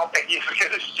 and I don't think he's as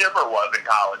good as Shimmer was in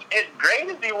college. As great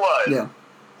as he was, Yeah.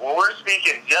 when we're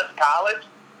speaking just college,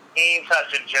 he ain't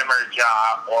touching Shimmer,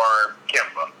 Ja, or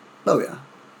Kimba. Oh, yeah.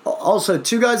 Also,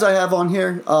 two guys I have on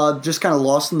here, just kind of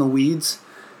lost in the weeds,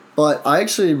 but I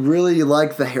actually really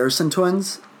like the Harrison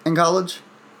twins in college.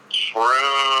 True.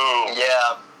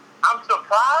 Yeah. I'm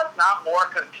surprised not more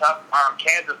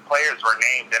Kansas players were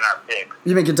named in our picks.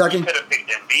 You mean Kentucky? We could have picked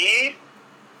Embiid,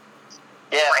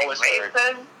 Yeah, I Frank was third.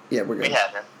 Mason. Yeah, we're good. We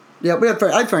had him. Yeah, we had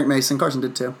I had Frank Mason. Carson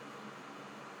did too.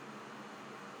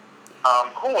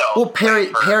 Who else? Well,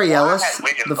 Perry Well, I Ellis, had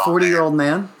Wiggins the on 40-year-old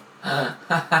man. Yeah,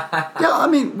 I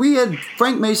mean, we had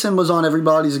Frank Mason was on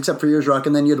everybody's except for yours, Rock,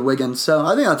 and then you had Wiggins. So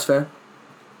I think that's fair.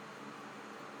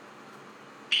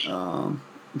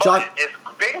 But as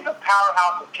big as a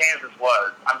powerhouse as Kansas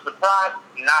was, I'm surprised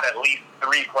not at least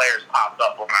 3 players popped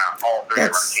up on all 3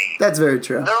 of our teams. That's very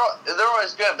true. They're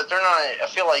always good, but they're not. I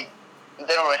feel like they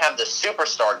don't really have the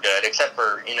superstar good, except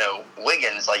for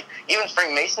Wiggins. Like even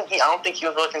Frank Mason, I don't think he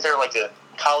was really considered like a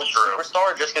college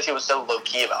superstar just because he was so low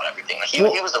key about everything. Like he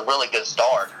was a really good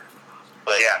star.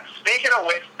 But yeah, speaking of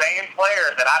which, same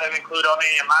player that I didn't include on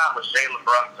any of mine was Jalen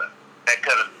Brunson. That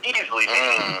could have easily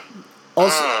been.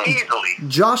 Also, Easily.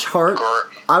 Josh Hart.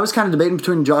 I was kind of debating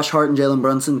between Josh Hart and Jalen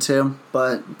Brunson too,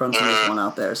 but Brunson just won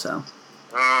out there. So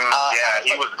Yeah,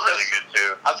 he was really good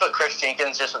too. I put Chris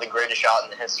Jenkins just with the greatest shot in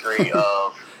the history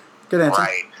of good answer.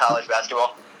 Right. college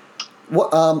basketball.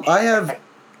 Well, I have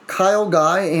Kyle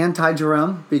Guy and Ty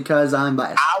Jerome because I'm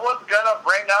biased. I was gonna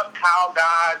bring up Kyle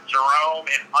Guy, Jerome,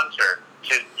 and Hunter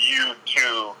to you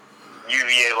two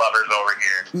UVA lovers over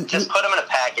here. Just put them in a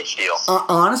package deal.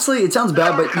 Honestly, it sounds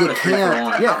bad, but you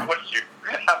can't. I'm Yeah, with you.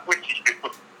 I'm with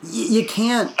you. you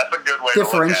can't That's a good way to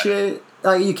look at it. differentiate.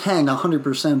 You can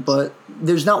 100%, but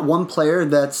there's not one player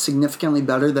that's significantly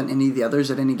better than any of the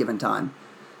others at any given time.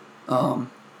 I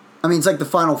mean, it's like the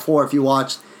Final Four. If you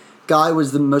watched, Guy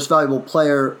was the most valuable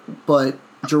player, but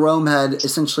Jerome had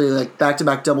essentially like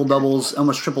back-to-back double-doubles,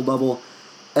 almost triple-double,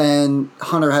 and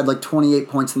Hunter had like 28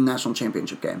 points in the national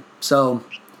championship game. So,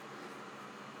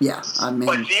 yeah, I mean...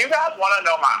 But do you guys want to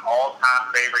know my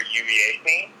all-time favorite UVA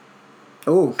team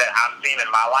Oh, that I've seen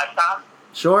in my lifetime?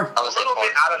 sure. A little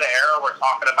bit out of the era we're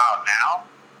talking about now,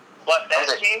 but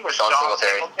that team with Sean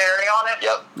Singletary on it.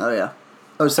 Yep. Oh,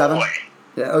 yeah. 07? Boy,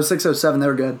 Yeah, 06, 07, they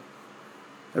were good.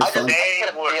 They were fun. they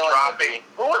had a were feeling dropping.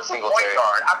 Who was the point Singletary.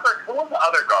 guard? I forgot. Who was the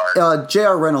other guard?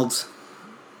 J.R. Reynolds.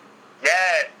 Yeah,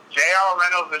 J.R.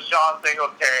 Reynolds and Sean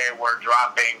Singletary were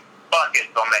dropping buckets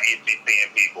on the ACC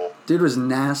and people. Dude was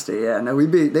nasty. Yeah, no,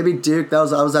 they beat Duke. I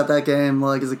was at that game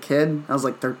like as a kid. I was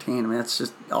like 13. I mean, that's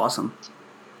just awesome.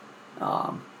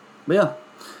 But yeah,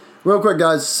 Real quick,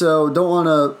 guys. So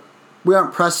we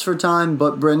aren't pressed for time,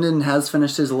 but Brendan has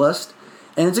finished his list.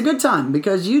 And it's a good time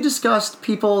because you discussed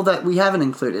people that we haven't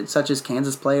included, such as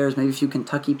Kansas players, maybe a few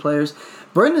Kentucky players.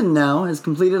 Brendan now has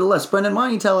completed a list. Brendan, why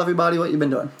don't you tell everybody what you've been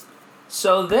doing?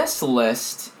 So this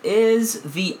list is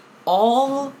the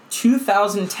all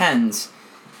 2010s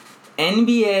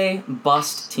NBA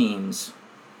bust teams.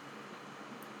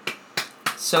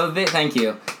 Thank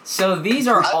you. So these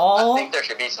are all... I think there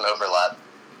should be some overlap.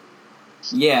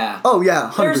 Yeah. Oh,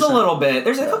 yeah, 100%. There's a little bit.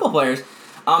 There's a couple players.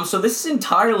 So this is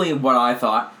entirely what I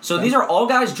thought. So these are all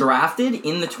guys drafted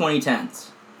in the 2010s.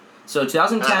 So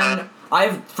 2010,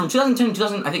 from 2010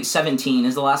 to I think 17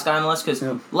 is the last guy on the list because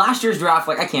last year's draft,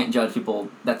 like I can't judge people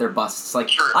that they're busts. Like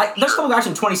there's a couple guys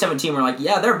from 2017 where like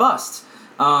they're busts.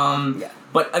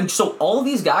 But so all of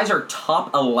these guys are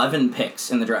top 11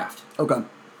 picks in the draft. Okay.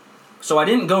 So I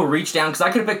didn't go reach down because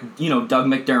I could have picked Doug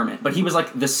McDermott, but he was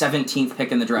like the 17th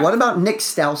pick in the draft. What about Nick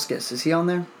Stauskas? Is he on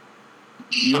there?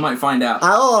 You might find out.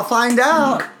 Oh, I'll find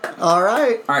out. All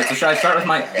right. All right, so should I start with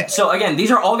my... So, again, these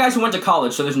are all guys who went to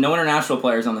college, so there's no international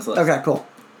players on this list. Okay, cool.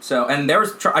 So, and there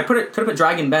was... I could have put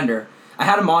Dragon Bender. I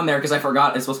had him on there because I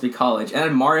forgot it's supposed to be college. And I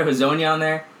had Mario Hezonja on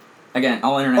there. Again,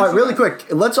 all international. All right, really quick.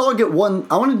 Let's all get one...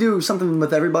 I want to do something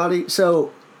with everybody.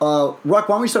 So, Rock, why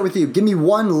don't we start with you? Give me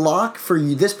one lock for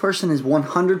you. This person is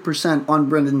 100% on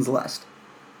Brendan's list.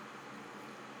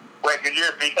 Wait, could you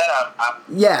repeat that?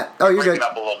 Yeah. Oh, you're good.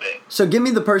 Up a little bit. So give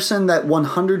me the person that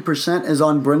 100% is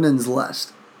on Brendan's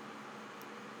list.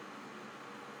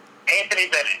 Anthony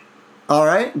Bennett. All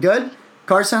right, good.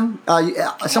 Carson,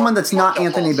 someone that's not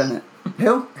Anthony Bennett.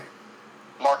 Who?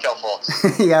 Markelle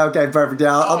Fultz. Yeah, okay, perfect.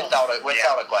 Yeah, Without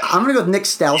a question. I'm going to go with Nick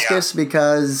Stauskas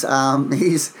because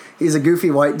he's a goofy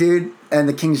white dude, and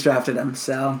the Kings drafted him.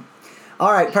 So,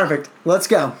 all right, perfect. Let's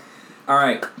go. All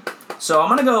right. So I'm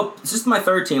going to go, this is my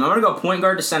third team. I'm going to go point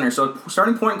guard to center. So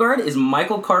starting point guard is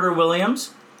Michael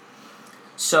Carter-Williams.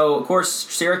 So, of course,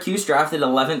 Syracuse drafted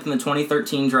 11th in the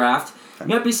 2013 draft. You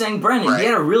might be saying, Brendan, he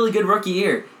had a really good rookie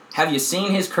year. Have you seen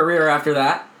his career after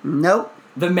that? Nope.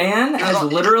 The man has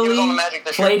literally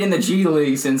played in the G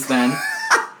League since then.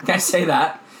 Can I say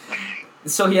that?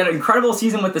 So he had an incredible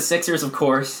season with the Sixers, of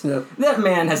course. Yep. That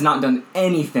man has not done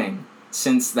anything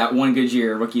since that one good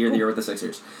year, rookie year of the year with the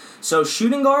Sixers. So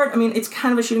shooting guard, I mean, it's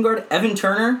kind of a shooting guard. Evan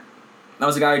Turner, that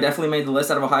was a guy who definitely made the list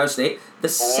out of Ohio State. The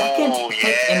second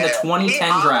pick in the 2010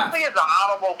 draft. He honestly is an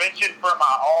honorable mention for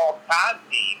my all-time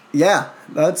team. Yeah,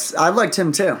 I liked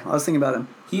him too. I was thinking about him.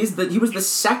 He was the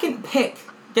second pick.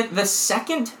 Get the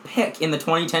second pick in the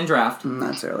 2010 draft.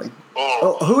 That's early.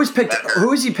 Who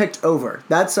was he picked over?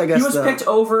 That's, I guess, he was picked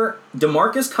over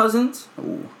DeMarcus Cousins,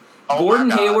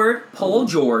 Gordon Hayward, Paul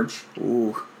George.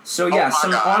 Ooh. So, yeah,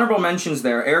 some honorable mentions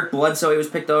there. Eric Bledsoe, he was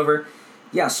picked over.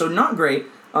 Yeah, so not great.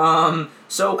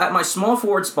 So, at my small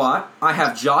forward spot, I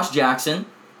have Josh Jackson.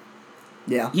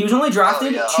 Yeah. He was only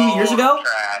drafted 2 years ago,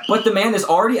 but the man is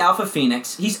already Alpha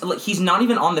Phoenix. He's not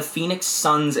even on the Phoenix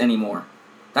Suns anymore.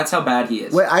 That's how bad he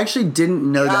is. Wait, I actually didn't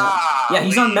know that. Yeah,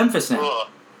 he's on Memphis now.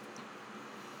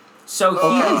 So,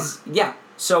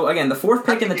 So, again, the fourth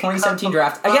pick in the 2017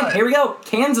 draft. Again, here we go.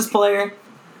 Kansas player.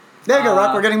 There you go,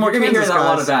 Rock. We're getting more Kansas guys. You're going to hear a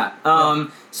lot of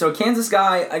that. So, Kansas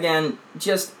guy, again,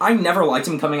 I never liked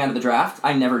him coming out of the draft.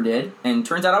 I never did. And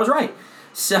turns out I was right.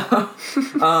 So,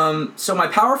 so my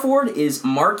power forward is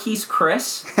Marquise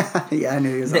Chris. Yeah, I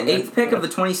knew he was the 8th pick of the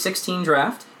 2016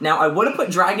 draft. Now, I would have put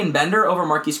Dragon Bender over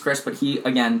Marquise Chris, but he,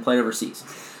 again, played overseas.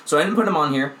 So, I didn't put him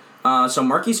on here. So,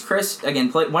 Marquise Chris,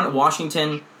 again, went at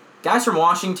Washington. Guys from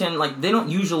Washington, they don't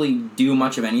usually do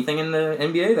much of anything in the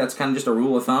NBA. That's kind of just a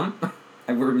rule of thumb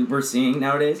we're seeing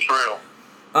nowadays.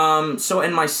 True. So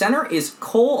in my center is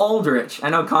Cole Aldrich. I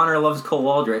know Connor loves Cole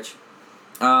Aldrich.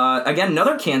 Again,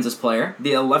 another Kansas player,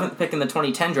 the 11th pick in the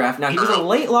 2010 draft. Now, he was a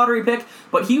late lottery pick,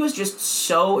 but he was just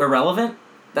so irrelevant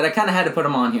that I kind of had to put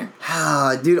him on here.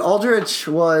 Dude, Aldrich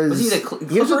was... Was he the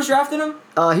Clippers drafted him?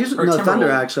 He was Thunder,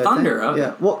 actually. Thunder, okay.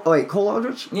 Yeah. Well, wait, Cole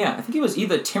Aldrich? Yeah, I think he was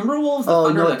either Timberwolves, the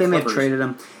Thunder, no, or the they may have Clippers. traded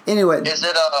him. Anyway...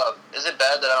 Is it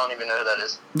bad that I don't even know who that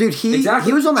is? Dude, he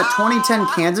was on that 2010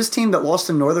 Kansas team that lost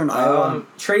to Northern Iowa.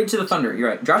 Trade to the Thunder, you're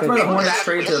right. Drafted by the Hornets,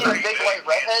 trade to the Thunder. Big white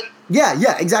redhead?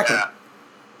 Yeah, exactly.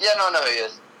 Yeah, no, I know who he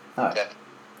is. Okay.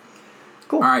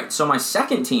 Cool. All right, so my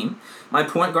second team, my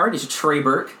point guard is Trey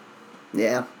Burke.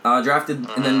 Yeah. Drafted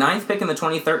in the 9th pick in the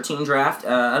 2013 draft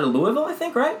out of Louisville, I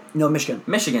think, right? No, Michigan.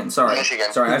 Sorry.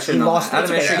 Sorry, I should know that. Out of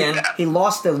Michigan. He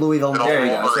lost to Louisville. There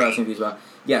you go. That's what I was confused about.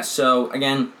 Yeah, so,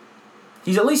 again,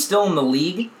 he's at least still in the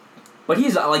league, but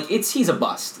he's a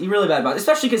bust. He's really bad bust,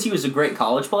 especially because he was a great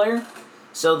college player.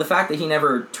 So the fact that he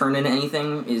never turned into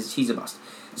anything he's a bust.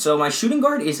 So my shooting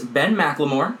guard is Ben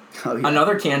McLemore,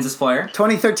 another Kansas player.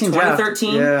 2013 draft.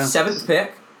 2013, 7th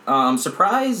pick.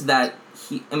 Surprised that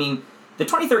the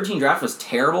 2013 draft was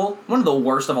terrible. One of the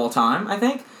worst of all time, I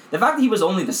think. The fact that he was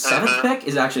only the 7th pick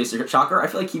is actually a shocker. I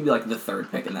feel like he'd be like the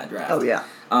 3rd pick in that draft. Oh, yeah.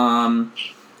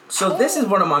 So this is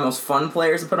one of my most fun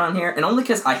players to put on here, and only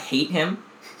because I hate him.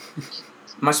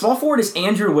 My small forward is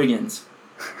Andrew Wiggins.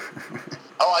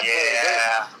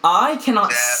 I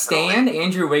cannot stand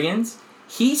Andrew Wiggins.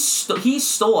 He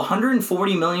stole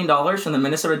 $140 million from the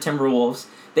Minnesota Timberwolves.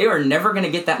 They are never going to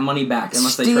get that money back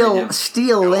unless they trade him.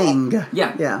 Stealing.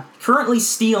 Yeah. Currently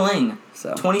stealing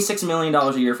 $26 million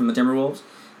a year from the Timberwolves.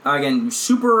 Again,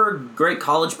 super great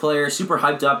college player, super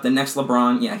hyped up, the next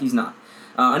LeBron. Yeah, he's not.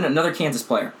 And another Kansas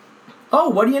player. Oh,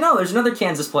 what do you know? There's another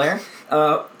Kansas player.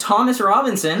 Thomas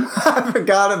Robinson. I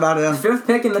forgot about him. 5th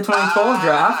pick in the 2012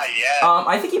 draft. Yeah.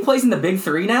 I think he plays in the Big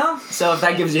Three now, so if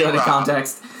that gives you any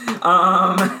context.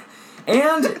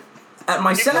 And at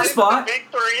my center spot... Big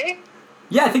Three?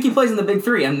 Yeah, I think he plays in the Big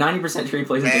Three. I'm 90% sure he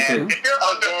plays in the Big Three. If you're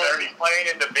under 30 playing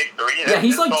in the Big Three... Yeah,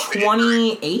 he's like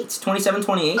 28, 27,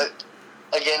 28.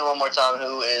 Again, one more time,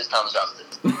 who is Thomas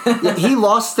Robinson? Yeah, he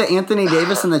lost to Anthony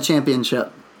Davis in the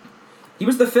championship. He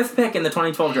was the 5th pick in the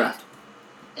 2012 draft.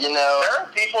 You know, there are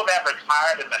people that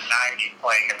retired in the 90s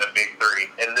playing in the Big Three,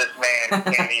 and this man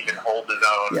can't even hold his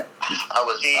own. Yeah. I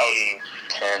was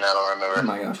 10, I don't remember. Oh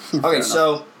my gosh. Okay,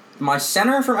 so my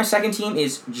center for my second team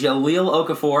is Jahlil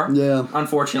Okafor. Yeah.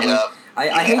 Unfortunately. Yeah.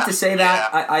 I hate to say that.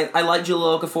 I like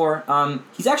Jahlil Okafor.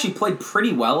 He's actually played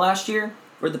pretty well last year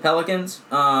with the Pelicans.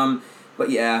 But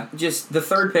yeah, just the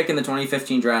 3rd pick in the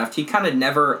 2015 draft. He kind of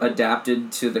never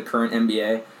adapted to the current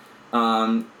NBA.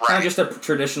 Kind of just a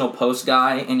traditional post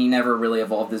guy, and he never really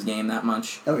evolved his game that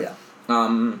much. Oh, yeah.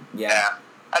 Yeah,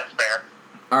 that's fair.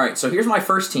 All right, so here's my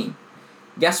first team.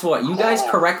 Guess what? You guys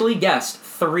correctly guessed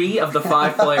 3 of the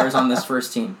 5 players on this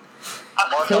first team.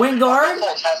 Point guard?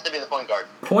 Markelle Fultz has to be the point guard.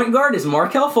 Point guard is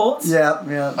Markelle Fultz. Yeah.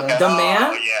 Okay. The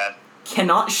man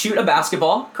cannot shoot a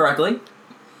basketball correctly.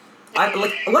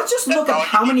 Let's just look at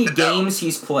how many games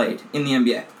he's played in the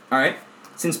NBA, all right,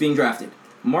 since being drafted.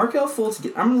 Markelle Fultz,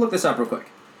 I'm going to look this up real quick.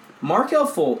 Markelle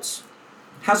Fultz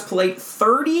has played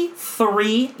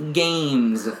 33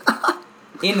 games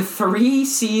in 3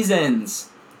 seasons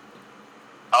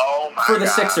for the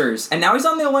Sixers. And now he's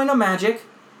on the Orlando Magic,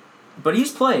 but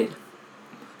he's played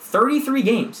 33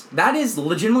 games. That is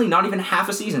legitimately not even half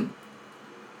a season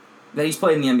that he's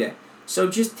played in the NBA. So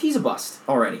he's a bust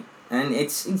already. And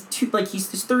it's he's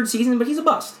his 3rd season, but he's a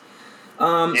bust.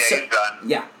 He's done.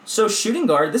 Yeah. So shooting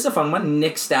guard, this is a fun one.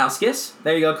 Nick Stauskas.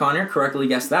 There you go, Connor. Correctly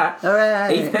guessed that. All right.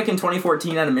 8th pick in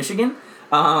 2014 out of Michigan.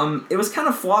 It was kind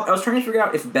of flopped. I was trying to figure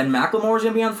out if Ben McLemore was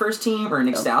going to be on the first team or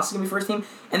Nick Stauskas was going to be first team.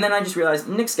 And then I just realized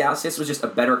Nick Stauskas was just a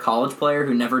better college player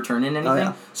who never turned in anything. Oh,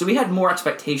 yeah. So we had more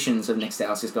expectations of Nick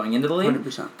Stauskas going into the league.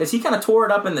 100%. Because he kind of tore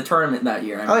it up in the tournament that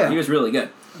year. He was really good.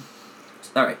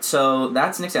 All right, so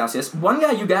that's Nick Stauskas. One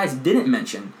guy you guys didn't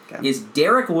mention is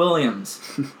Derek Williams.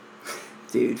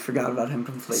 Dude, forgot about him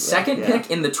completely. 2nd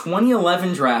pick in the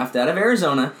 2011 draft out of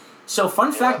Arizona. So,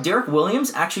 fun fact, Derek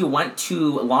Williams actually went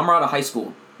to La Mirada High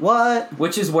School. What?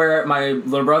 Which is where my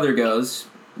little brother goes,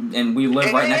 and we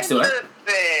live right next to it.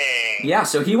 Yeah,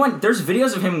 so he went. There's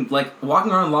videos of him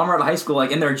walking around La Mirada High School,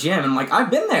 in their gym, and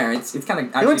I've been there. It's kind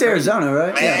of. He went to Arizona,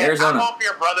 right? Man, yeah, Arizona. I hope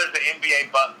your brother's an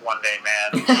NBA bust one day,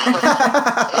 man.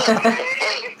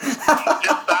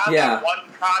 Just sign one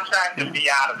contract and be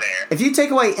out of there. If you take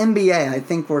away NBA, I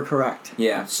think we're correct.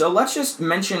 Yeah. So let's just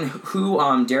mention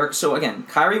who Derek. So again,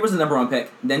 Kyrie was the number 1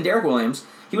 pick. Then Derek Williams.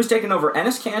 He was taken over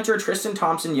Enes Kanter, Tristan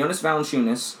Thompson, Jonas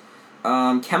Valanciunas,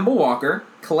 Kemba Walker,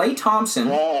 Klay Thompson.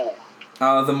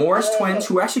 The Morris twins,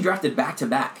 who actually drafted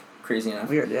back-to-back, crazy enough.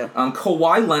 Weird, yeah.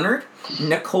 Kawhi Leonard,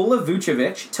 Nikola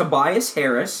Vucevic, Tobias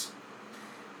Harris.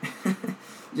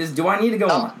 Do I need to go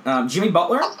on? Jimmy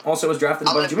Butler also was drafted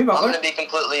above Jimmy Butler. I'm going to be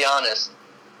completely honest.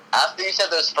 After you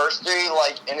said those first 3,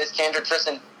 Enes Kanter,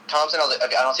 Tristan Thompson, I was like,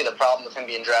 okay, I don't see the problem with him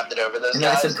being drafted over those and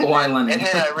guys. I said Kawhi Leonard. And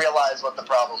then I realized what the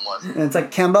problem was. And it's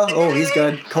Kemba, oh, he's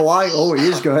good. Kawhi, oh,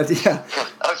 he's good, yeah.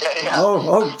 Okay, yeah.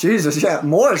 Oh, Jesus, yeah.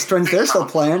 Morris twins, they're still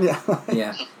playing, yeah.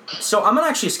 Yeah. So I'm going to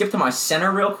actually skip to my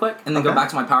center real quick and then go back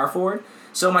to my power forward.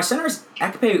 So my center is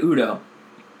Ekpe Udoh.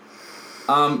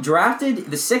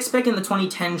 Drafted the 6th pick in the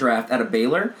 2010 draft out of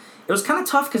Baylor. It was kind of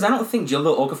tough because I don't think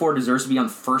Jahlil Okafor deserves to be on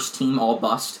first team all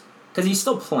bust because he's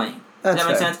still playing. Does that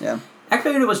make sense? Yeah. Ekpe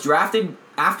Udoh was drafted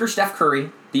after Steph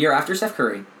Curry, the year after Steph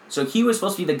Curry. So he was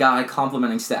supposed to be the guy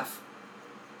complimenting Steph.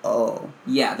 Oh.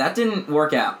 Yeah, that didn't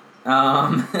work out.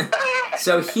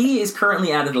 So he is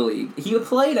currently out of the league. He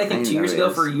played, I think, 2 years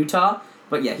ago for Utah.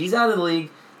 But yeah, he's out of the league.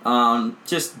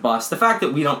 Just bust. The fact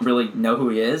that we don't really know who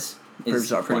he is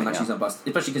Proves our pretty point, much yeah. he's a bust,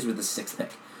 especially because we're the 6th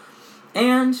pick.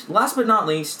 And last but not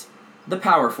least, the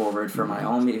power forward for my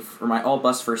all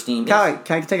bust first team. Can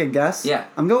I take a guess? Yeah.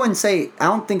 I'm going to say, I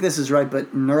don't think this is right,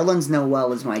 but Nerlens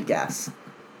Noel is my guess.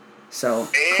 So,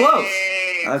 Close.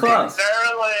 Hey, Okay. Close.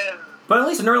 Nerlens. But at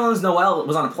least Nerlens Noel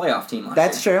was on a playoff team last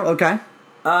that's year. true. Okay.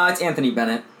 It's Anthony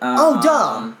Bennett. Oh,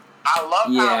 duh. I love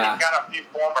how Yeah. he's got a few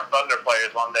former Thunder players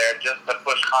on there just to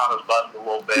push Connor's bust a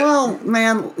little bit. Well,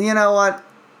 man, you know what?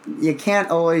 You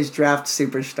can't always draft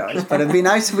superstars, but it'd be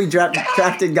nice if we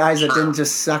drafted guys that didn't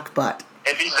just suck butt.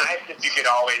 It'd be nice if you could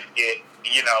always get,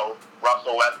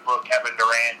 Russell Westbrook, Kevin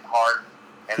Durant, Harden,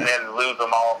 and then lose them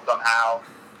all somehow.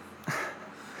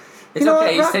 It's You know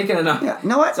okay. what, He's taking enough. Yeah, you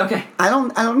know what? It's okay. I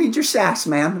don't need your sass,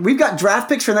 man. We've got draft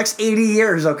picks for the next 80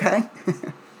 years, okay?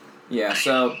 Yeah,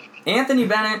 so Anthony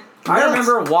Bennett, I Yes.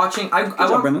 remember watching.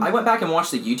 job, Brendan. I went back and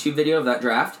watched the YouTube video of that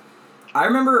draft. I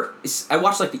remember I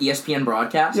watched like the ESPN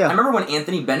broadcast. Yeah. I remember when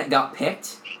Anthony Bennett got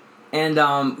picked, and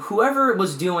whoever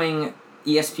was doing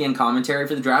ESPN commentary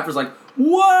for the draft was like,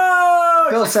 "Whoa!"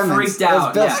 Bill Like, Simmons. freaked It was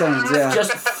out. Bill Simmons, yeah.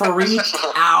 Just freaked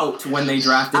out when they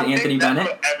drafted I think Anthony that's Bennett.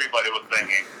 what everybody was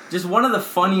thinking. Just one of the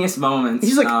funniest moments.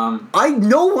 He's like,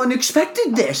 no one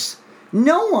expected this.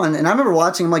 No one. And I remember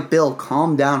watching him like, Bill,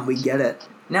 calm down. We get it.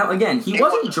 now again, he It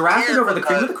wasn't was drafted weird over the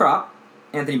cream of the because- crop.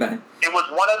 Anthony Bennett. It was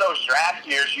one of those draft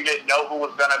years you didn't know who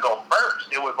was going to go first.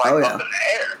 It was like Oh, yeah. up in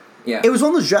the air. Yeah. It was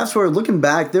one of those drafts where, looking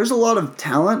back, there's a lot of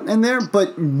talent in there,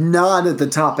 but not at the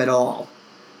top at all.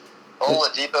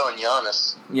 Oladipo and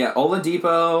Giannis. Yeah,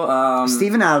 Oladipo,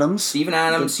 Steven Adams. Steven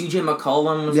Adams, CJ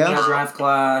McCollum was Yeah. in the draft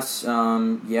class.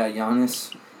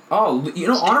 Giannis. Oh,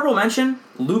 honorable mention,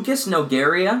 Lucas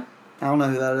Nogueira. I don't know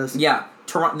who that is. Yeah,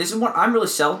 Toronto. This is what I'm really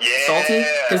salty Yeah.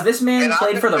 because this man And I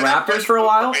played for the consider Raptors for a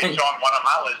while, Vucevic and on one of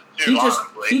my lists too, honestly.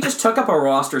 he just took up a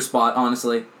roster spot.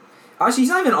 Honestly, he's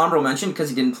not even honorable mention because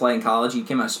he didn't play in college. He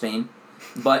came out of Spain,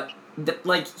 but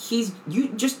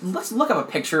let's look up a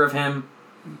picture of him.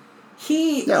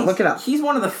 Look it up. He's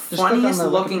one of the click on funniest the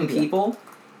looking Wikipedia. people.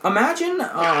 Imagine,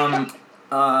 what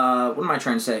am I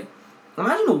trying to say?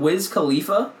 Imagine Wiz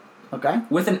Khalifa Okay.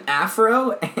 with an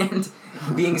afro and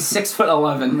being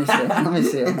 6'11". Let me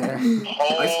see it here.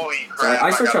 Holy Sorry, crap. I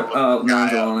searched gotta up look this guy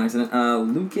Nigel up. on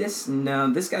accident. Lucas, no,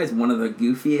 this guy's one of the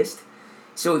goofiest.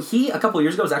 So he, a couple of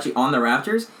years ago, was actually on the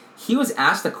Raptors. He was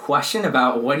asked a question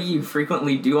about what do you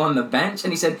frequently do on the bench,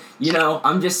 and he said,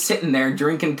 I'm just sitting there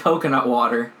drinking coconut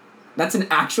water. That's an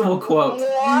actual quote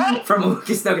What? from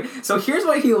Lucas Nugget. So here's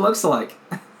what he looks like.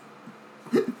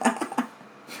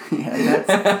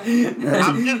 Yeah,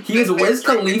 I'm just He is sitting there Wiz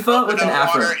drinking Khalifa with an coconut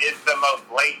afro. water. It's the most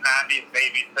late 90s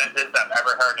baby sentence I've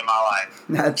ever heard in my life.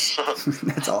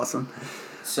 that's awesome.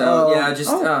 So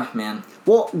yeah, man.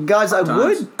 Well, guys,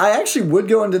 Sometimes. I actually would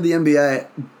go into the NBA.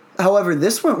 However,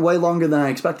 this went way longer than I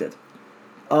expected.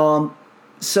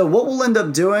 So what we'll end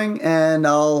up doing, and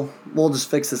we'll just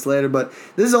fix this later, but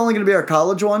this is only going to be our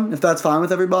college one, if that's fine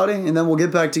with everybody, and then we'll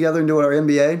get back together and do our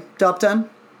NBA top 10.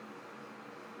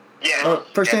 Yeah.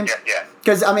 First yeah, teams? Yeah.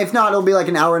 Because, if not, it'll be like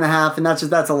an hour and a half, and that's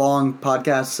a long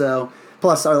podcast, so...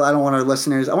 Plus, I don't want our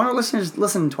listeners... I want our listeners to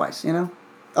listen twice,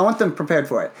 I want them prepared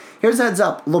for it. Here's a heads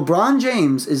up. LeBron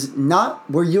James is not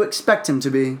where you expect him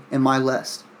to be in my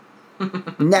list.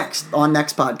 next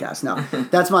podcast. No.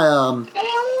 That's my...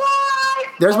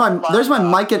 There's my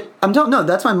Mike and...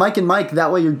 that's my Mike and Mike.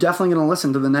 That way you're definitely going to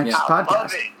listen to the next Yeah. I love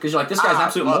podcast. it. Because you're like, this guy's an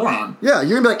absolute love it. moron. Yeah,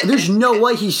 you're going to be like, there's no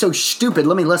way he's so stupid.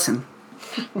 Let me listen.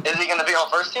 Is he going to be on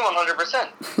first team?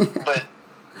 100%. But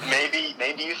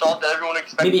maybe you thought that everyone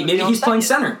expected him to Maybe be on he's playing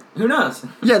second. center. Who knows?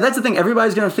 Yeah, that's the thing.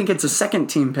 Everybody's going to think it's a second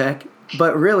team pick.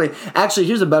 But really... Actually,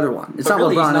 here's a better one. It's But not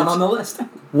really, LeBron. he's not it's- on the list.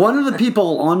 One of the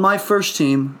people on my first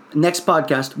team, next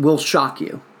podcast, will shock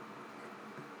you.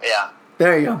 Yeah.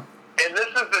 There you go. And this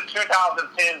is the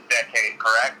 2010 decade,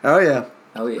 correct? Oh, yeah.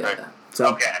 Oh yeah. Right. So,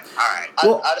 Okay, all right.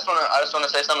 Well- I just want to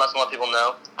say something. I just want people to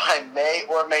know. I may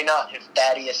or may not have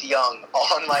Thaddeus Young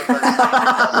on my first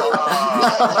team.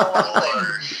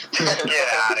 Get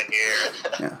out of here.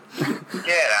 Yeah.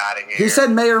 Get out of here. He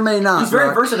said may or may not. He's very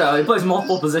Mark. versatile. He plays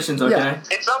multiple positions. Okay. Yeah.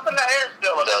 It's up in the air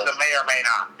still. If it's a may or may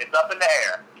not. It's up in the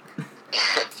air.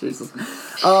 Jesus.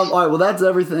 All right. Well, that's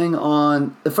everything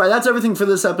that's everything for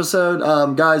this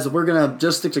episode, guys. We're gonna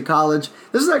just stick to college.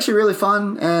 This is actually really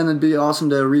fun, and it'd be awesome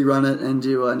to rerun it and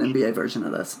do an NBA version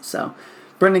of this. So,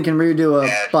 Brendan can redo a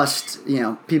Yeah. bust.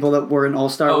 People that were an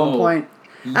all-star at one Oh. point.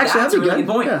 Actually, That's that'd a be really good.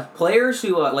 good point. Yeah. Players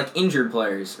who like injured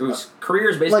players whose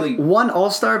careers basically. Like one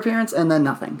all-star appearance and then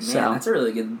nothing. Man, So, that's a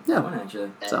really good Yeah. one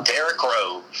actually. So. Derrick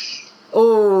Rose.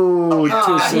 too He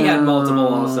had soon. multiple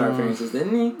All-Star appearances,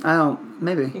 didn't he? I don't.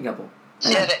 Maybe. A couple.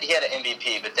 He had an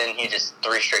MVP, but then he just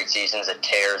 3 straight seasons of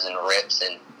tears and rips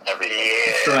and everything.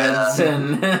 Shreds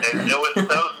and It was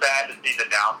so sad to see the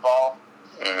downfall.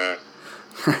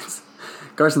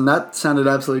 Carson, that sounded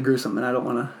absolutely gruesome, and I don't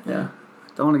want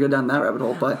to go down that rabbit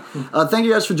hole. But thank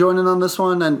you guys for joining on this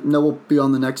one, and no, we'll be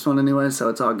on the next one anyway, so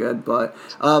it's all good. But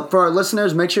for our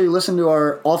listeners, make sure you listen to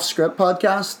our Off Script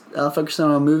podcast, focusing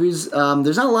on movies.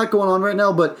 There's not a lot going on right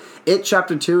now, but It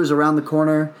Chapter 2 is around the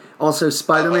corner. Also,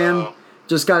 Spider-Man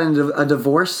just got into a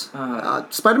divorce.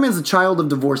 Spider-Man's the child of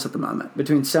divorce at the moment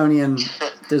between Sony and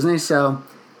Disney, so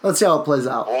let's see how it plays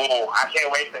out. Oh, I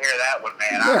can't wait to hear that one,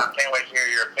 man. Yeah. I can't wait to hear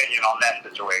your opinion on that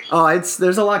situation. Oh,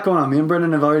 there's a lot going on. Me and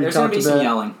Brendan have already there's gonna talked be some about.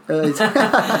 yelling.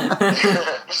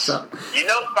 So You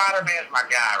know Spider-Man's my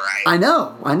guy, right?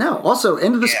 I know. Also,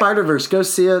 Into the Spider-Verse, go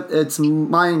see it. It's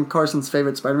mine and Carson's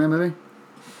favorite Spider-Man movie.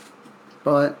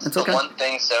 But it's okay. The one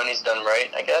thing Sony's done right,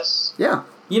 I guess. Yeah.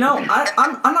 You know,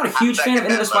 I'm not a huge fan of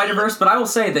Into the Spider-Verse, but I will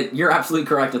say that you're absolutely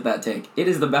correct with that take. It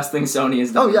is the best thing Sony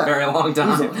has done in a very long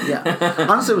time. Easily, yeah.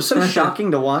 Honestly, it was so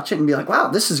shocking to watch it and be like, wow,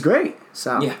 this is great.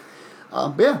 So, Yeah.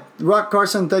 But yeah, Rock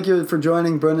Carson, thank you for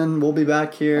joining. Brendan, we'll be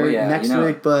back here next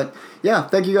week. But yeah,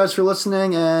 thank you guys for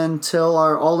listening. And until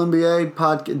our All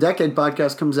NBA Decade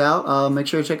podcast comes out, make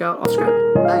sure to check out Off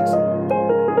Script. Thanks.